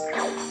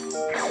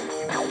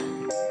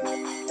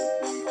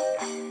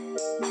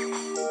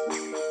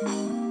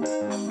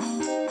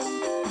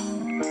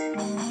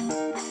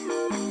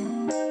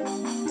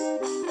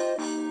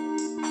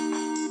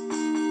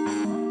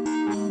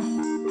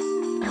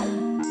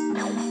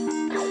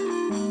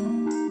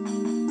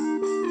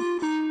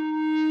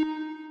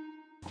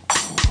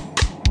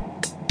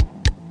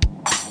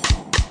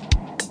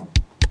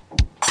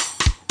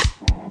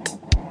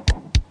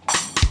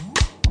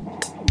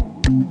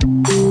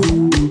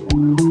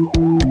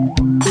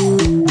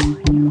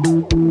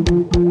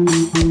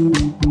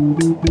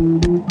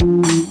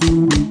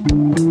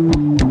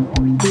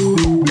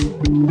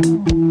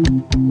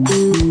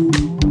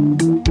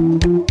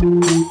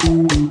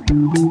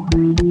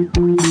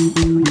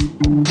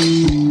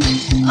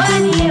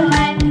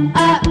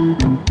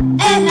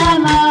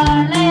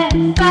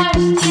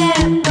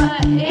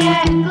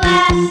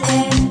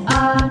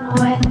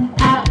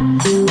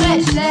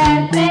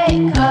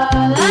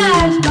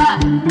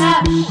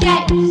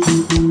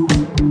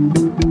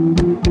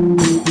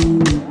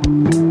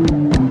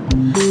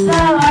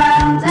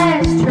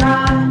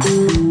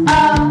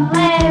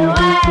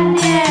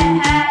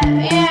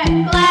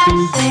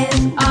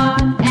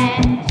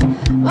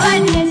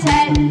 When you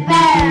take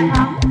them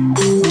home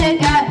to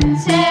go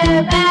to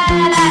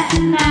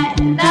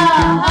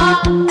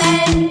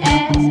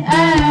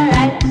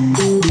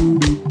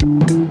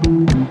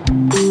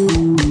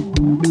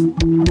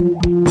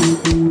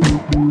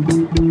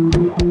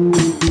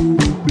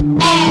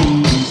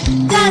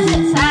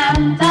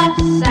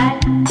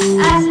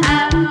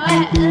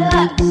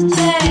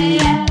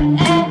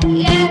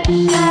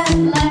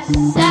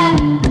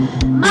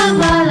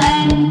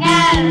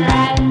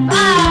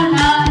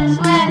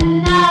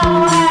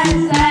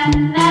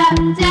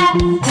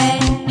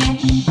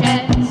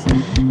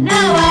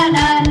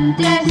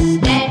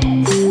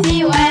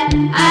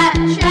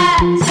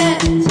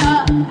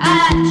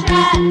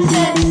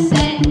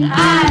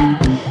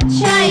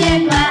try your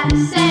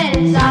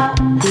glasses off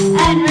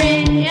and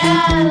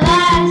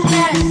realize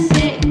your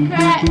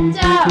secret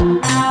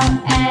don't know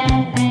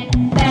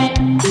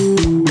anything.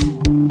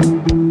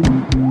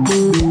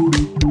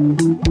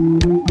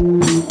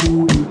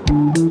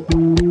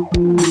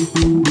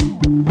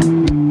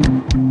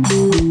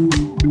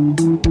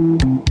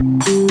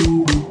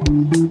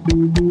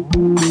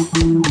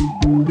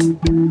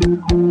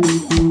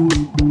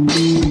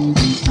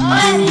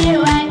 When you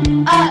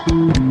wake up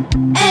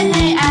in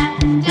the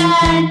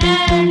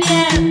afternoon,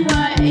 you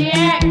put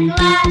your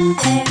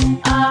glasses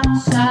on,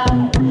 so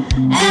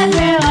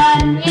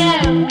everyone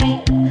you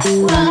meet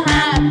will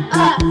have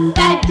a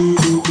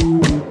face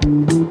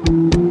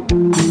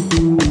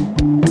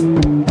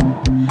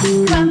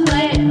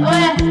complete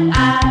with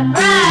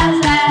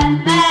eyebrows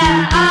and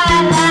their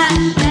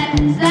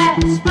eyelashes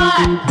and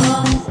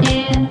sparkles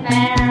in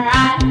their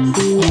eyes.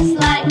 It's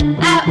light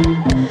out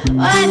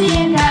when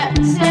you go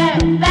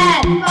to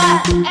bed,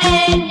 but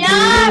in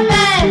your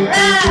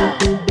bedroom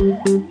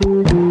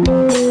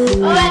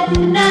with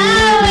no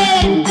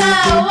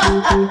windows,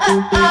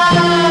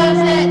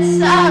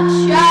 it's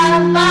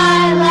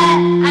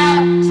ultraviolet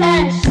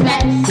outer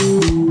space.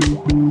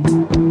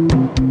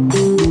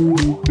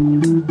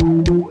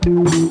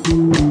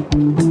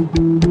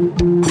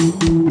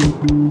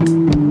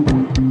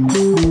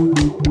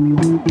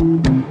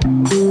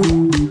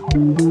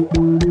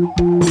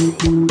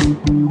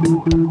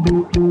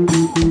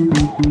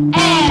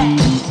 And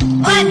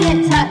when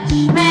you touch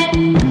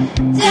me,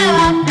 do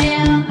I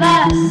feel the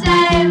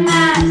same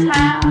as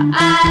how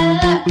I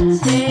look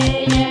to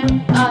you?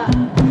 A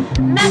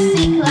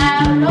messy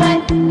cloud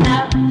with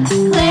no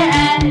clear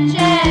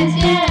edges.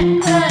 You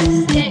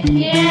could stick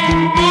your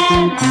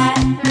hand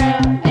right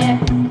through if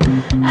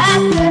I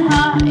could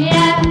hold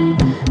you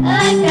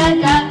like a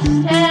ghost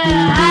who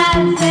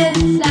hides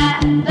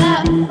inside the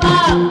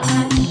fog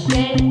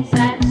machines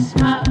and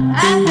smoke.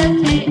 I could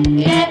keep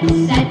you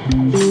safe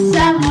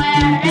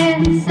somewhere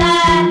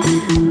inside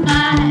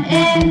my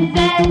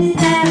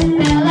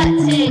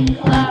invisibility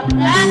cloak.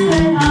 I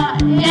could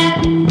haunt you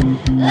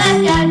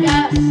like a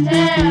ghost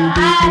who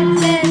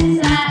hides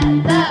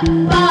inside the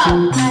fog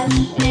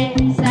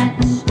machines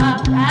and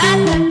smoke. I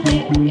could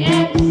keep you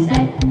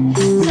safe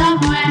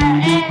somewhere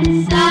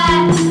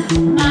inside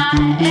my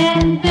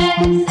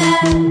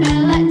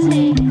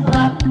invisibility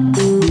cloak.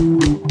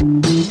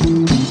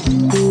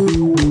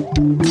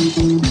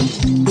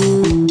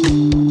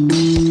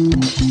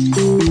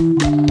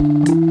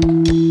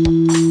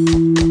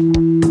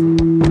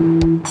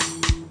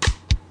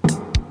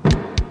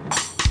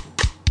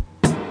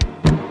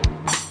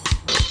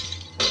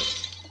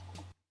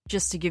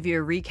 Just to give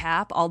you a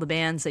recap, all the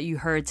bands that you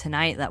heard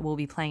tonight that will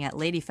be playing at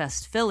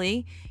Ladyfest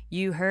Philly,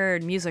 you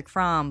heard music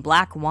from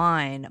Black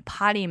Wine,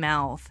 Potty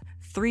Mouth,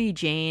 3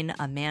 Jane,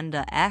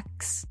 Amanda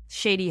X,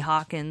 Shady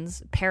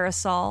Hawkins,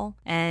 Parasol,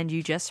 and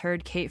you just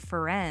heard Kate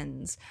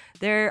Ferenz.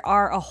 There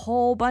are a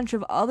whole bunch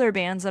of other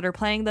bands that are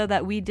playing, though,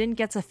 that we didn't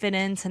get to fit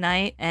in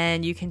tonight,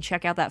 and you can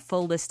check out that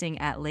full listing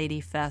at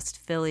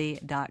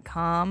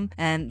ladyfestphilly.com.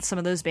 And some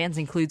of those bands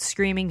include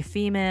Screaming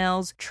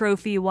Females,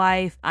 Trophy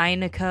Wife,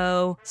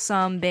 Inako,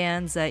 some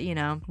bands that, you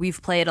know,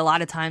 we've played a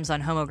lot of times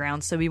on Homo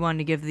Ground, so we wanted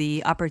to give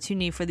the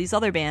opportunity for these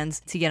other bands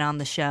to get on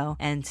the show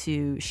and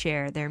to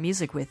share their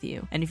music with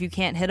you. And if you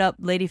can't hit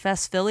up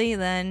Ladyfest Philly,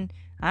 then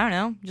I don't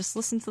know, just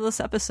listen to this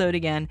episode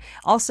again.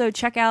 Also,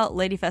 check out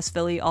Ladyfest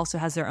Philly also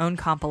has their own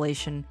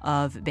compilation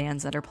of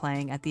bands that are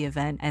playing at the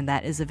event, and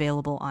that is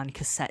available on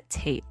cassette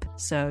tape.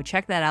 So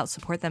check that out,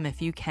 support them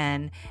if you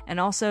can,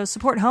 and also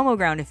support Homo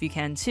Ground if you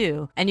can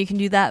too. And you can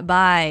do that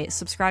by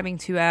subscribing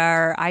to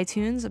our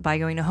iTunes by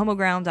going to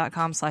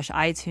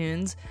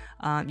homoground.com/iTunes.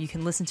 You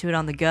can listen to it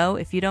on the go.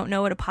 If you don't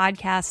know what a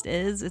podcast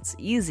is, it's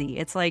easy.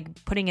 It's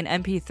like putting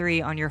an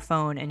MP3 on your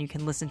phone and you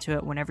can listen to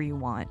it whenever you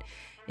want.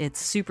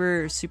 It's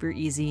super, super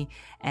easy.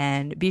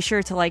 And be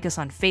sure to like us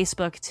on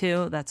Facebook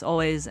too. That's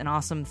always an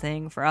awesome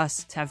thing for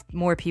us to have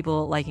more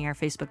people liking our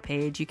Facebook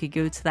page. You could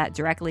go to that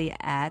directly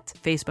at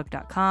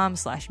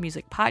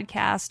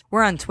facebook.com/musicpodcast.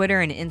 We're on Twitter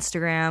and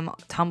Instagram,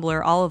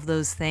 Tumblr, all of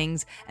those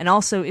things. And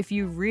also, if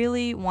you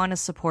really want to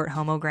support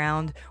Homo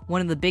Ground, one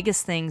of the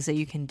biggest things that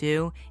you can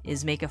do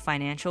is make a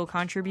financial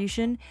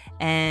contribution,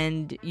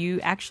 and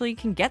you actually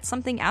can get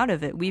something out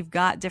of it. We've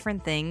got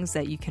different things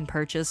that you can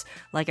purchase,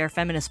 like our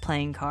feminist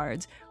playing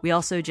cards. We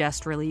also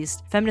just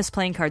released feminist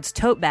playing cards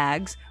tote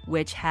bags,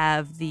 which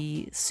have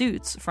the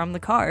suits from the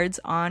cards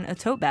on a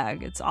tote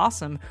bag. It's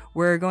awesome.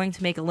 We're going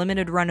to make a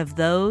limited run of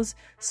those,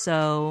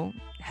 so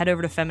head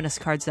over to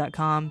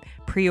feministcards.com,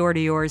 pre-order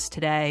yours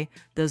today.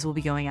 Those will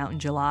be going out in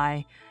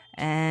July.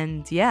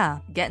 And yeah,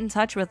 get in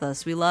touch with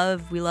us. We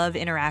love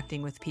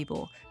interacting with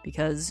people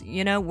because,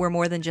 you know, we're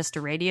more than just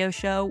a radio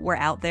show. We're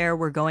out there,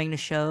 we're going to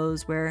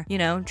shows, we're, you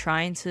know,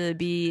 trying to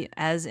be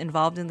as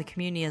involved in the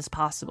community as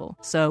possible.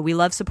 So we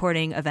love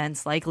supporting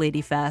events like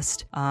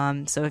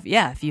Ladyfest. So if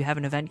you have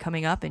an event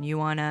coming up and you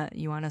want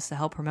us to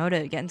help promote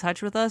it, get in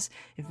touch with us.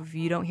 If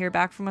you don't hear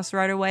back from us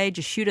right away,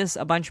 just shoot us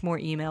a bunch more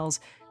emails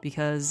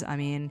because, I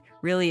mean,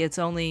 really it's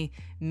only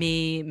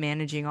me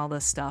managing all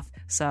this stuff.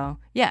 So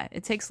yeah,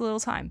 it takes a little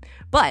time.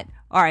 But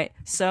all right,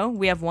 so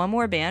we have one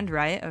more band,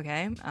 right?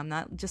 Okay, I'm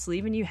not just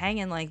leaving you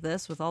hanging like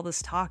this with all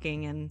this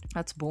talking, and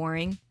that's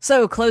boring.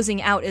 So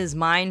closing out is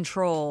Mind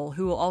Troll,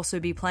 who will also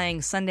be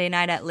playing Sunday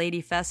night at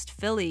Ladyfest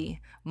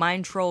Philly.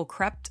 Mind Troll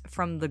crept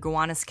from the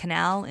Gowanus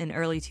Canal in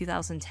early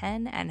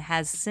 2010 and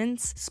has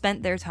since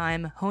spent their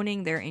time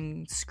honing their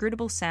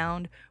inscrutable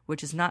sound,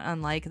 which is not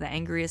unlike the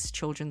angriest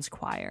children's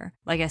choir.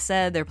 Like I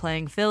said, they're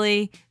playing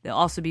Philly. They'll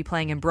also be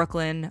playing in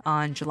Brooklyn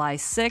on July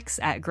 6th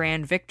at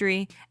Grand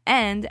Victory,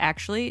 and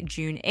actually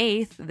June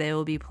 8th they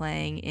will be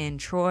playing in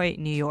Troy,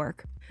 New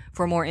York.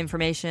 For more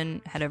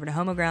information, head over to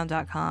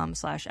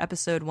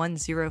homoground.com/episode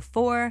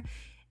 104.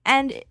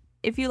 And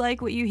if you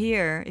like what you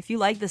hear, if you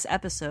like this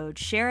episode,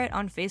 share it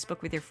on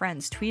Facebook with your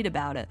friends, tweet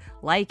about it,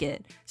 like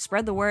it,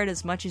 spread the word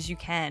as much as you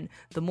can.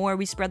 The more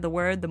we spread the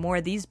word, the more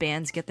these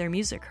bands get their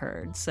music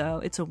heard.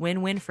 So it's a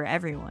win-win for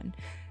everyone.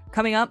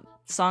 Coming up,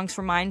 songs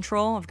from Mind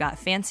Troll. I've got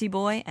Fancy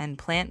Boy and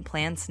Plant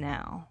Plants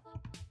Now.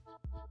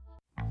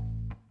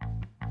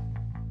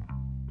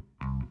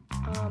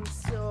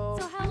 So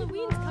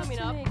Halloween's coming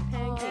up, and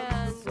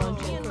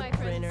me and my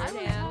friends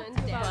Dan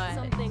and Dad,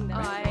 something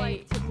that I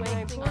like to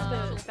when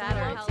the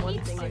batter is one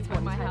thing that's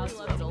one my house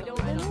little,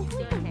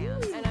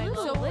 and I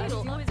so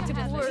little to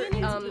pour a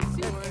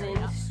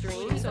thin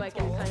stream so I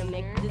can kind of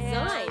make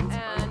designs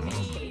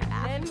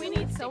and we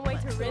need some way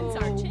to rinse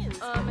our chins.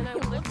 And I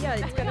will lift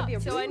it's gonna be a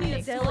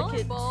really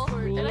delicate bowl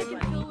that I can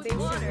fill with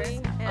water,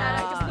 and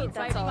I can put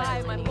right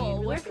by my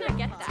bowl. Where can I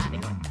get that?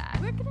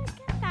 Where can I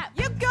get that?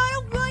 You go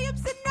to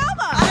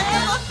Williams-Sonoma. I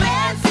am a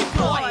fancy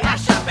boy. I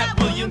shop at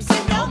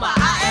Williams-Sonoma.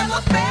 I am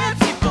a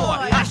fancy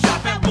boy. I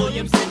shop at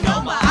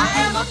Williams-Sonoma. I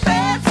am a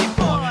fancy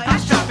boy. I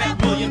shop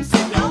at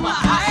Williams-Sonoma.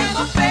 I am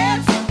a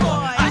fancy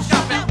boy. I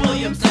shop at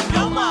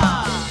Williams-Sonoma.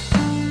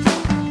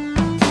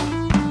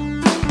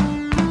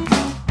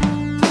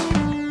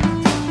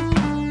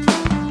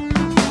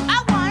 I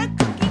want a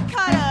cookie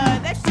cutter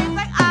that's shaped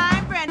like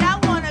Iron Brand. I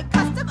want a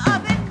custom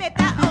oven mitt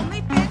that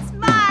only fits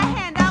my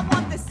hand. I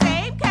want the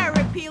same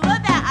carrot peeler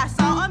that I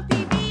saw on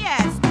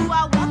PBS. Do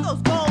I want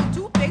those gold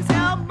toothpicks?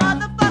 Hell,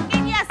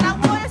 motherfucking yes. I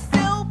want a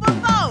silver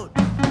boat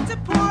to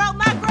pour out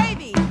my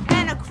gravy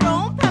and a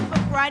chrome pepper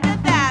grinder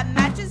that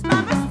matches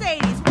my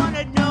Mercedes.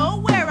 Wanna know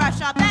where I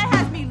shop? That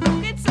has me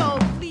looking so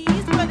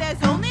pleased. But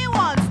there's only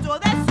one store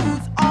that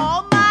suits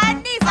all my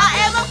needs. I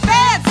am a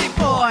fancy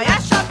boy. I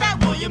shop at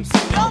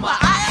Williams-Sonoma.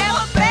 I am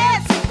a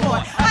fancy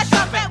boy. I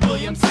shop at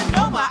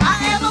Williams-Sonoma. I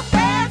am a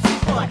fancy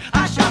boy.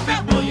 I shop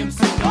at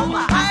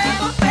Williams-Sonoma. I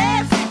am a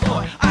fancy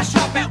boy. I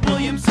shop at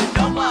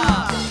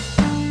Williams-Sonoma.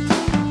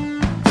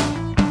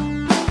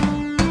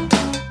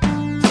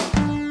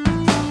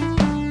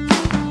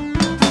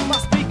 My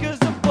speakers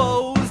are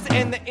Bose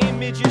and the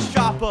image is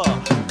sharper.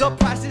 The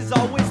price is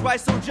always right,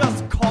 so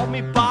just call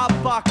me Bob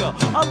Barker.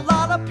 A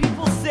lot of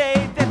people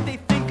say that they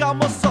think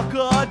I'm a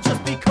sucker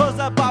just because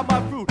I buy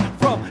my fruit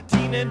from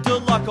Dean and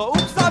DeLuca.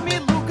 Oops, I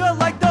mean Luca,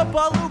 like the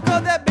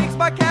Baluka that makes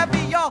my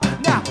caviar.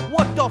 Now,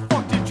 what the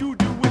fuck did you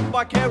do with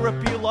my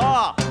carrot peeler?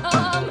 I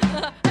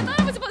thought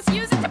I was supposed to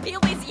use it to peel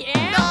these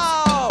yams.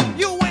 No,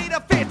 you ain't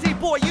a fancy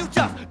boy, you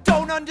just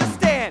don't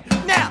understand.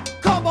 Now,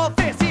 come on,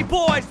 fancy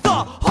boys, the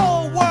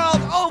whole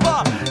world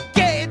over.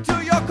 Get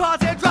into your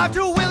cars and drive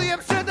to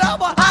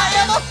Williams-Sonoma. I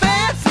am a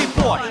fancy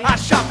boy, I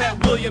shop at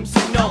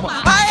Williams-Sonoma.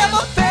 I am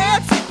a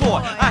fancy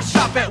boy, I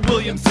shop at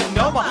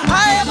Williams-Sonoma.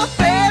 I am a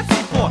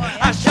fancy boy,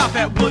 I shop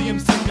at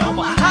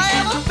Williams-Sonoma. I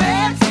am a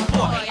fancy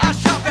boy, I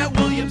shop at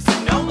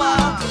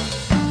Williams-Sonoma.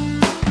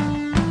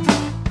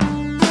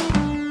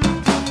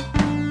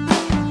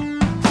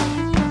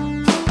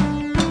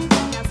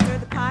 Now stir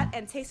the pot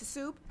and taste the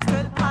soup.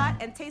 Stir the pot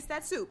and taste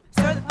that soup.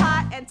 Stir the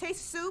pot and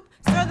taste the soup.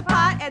 Stir the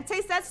pot and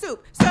taste that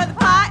soup. Stir the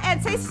pot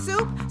and taste the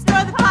soup.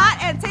 Stir the pot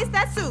and taste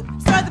that soup.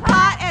 Stir the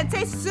pot and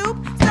taste the soup.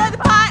 Stir the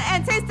pot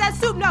and taste that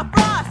soup. Now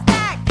frost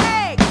that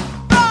cake.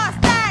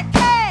 Frost that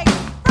cake.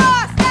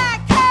 Frost that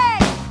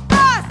cake.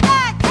 Frost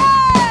that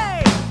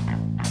cake.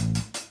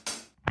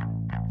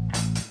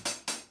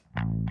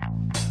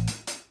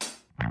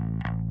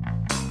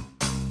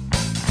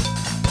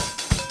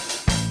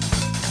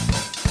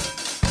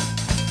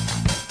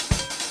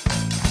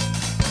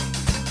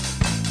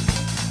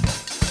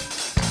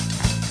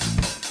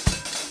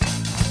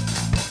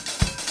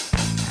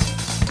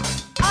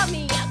 On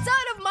the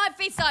outside of my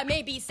face, I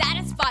may be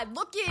satisfied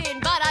looking,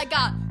 but I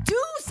got two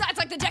sides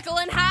like the Jekyll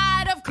and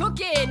Hyde of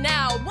cooking.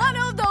 Now, one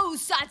of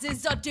those sides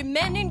is a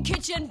demanding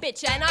kitchen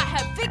bitch, and I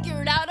have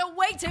figured out a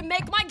way to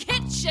make my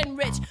kitchen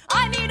rich.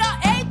 I need an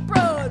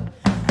apron,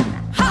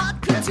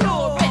 hot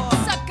couture,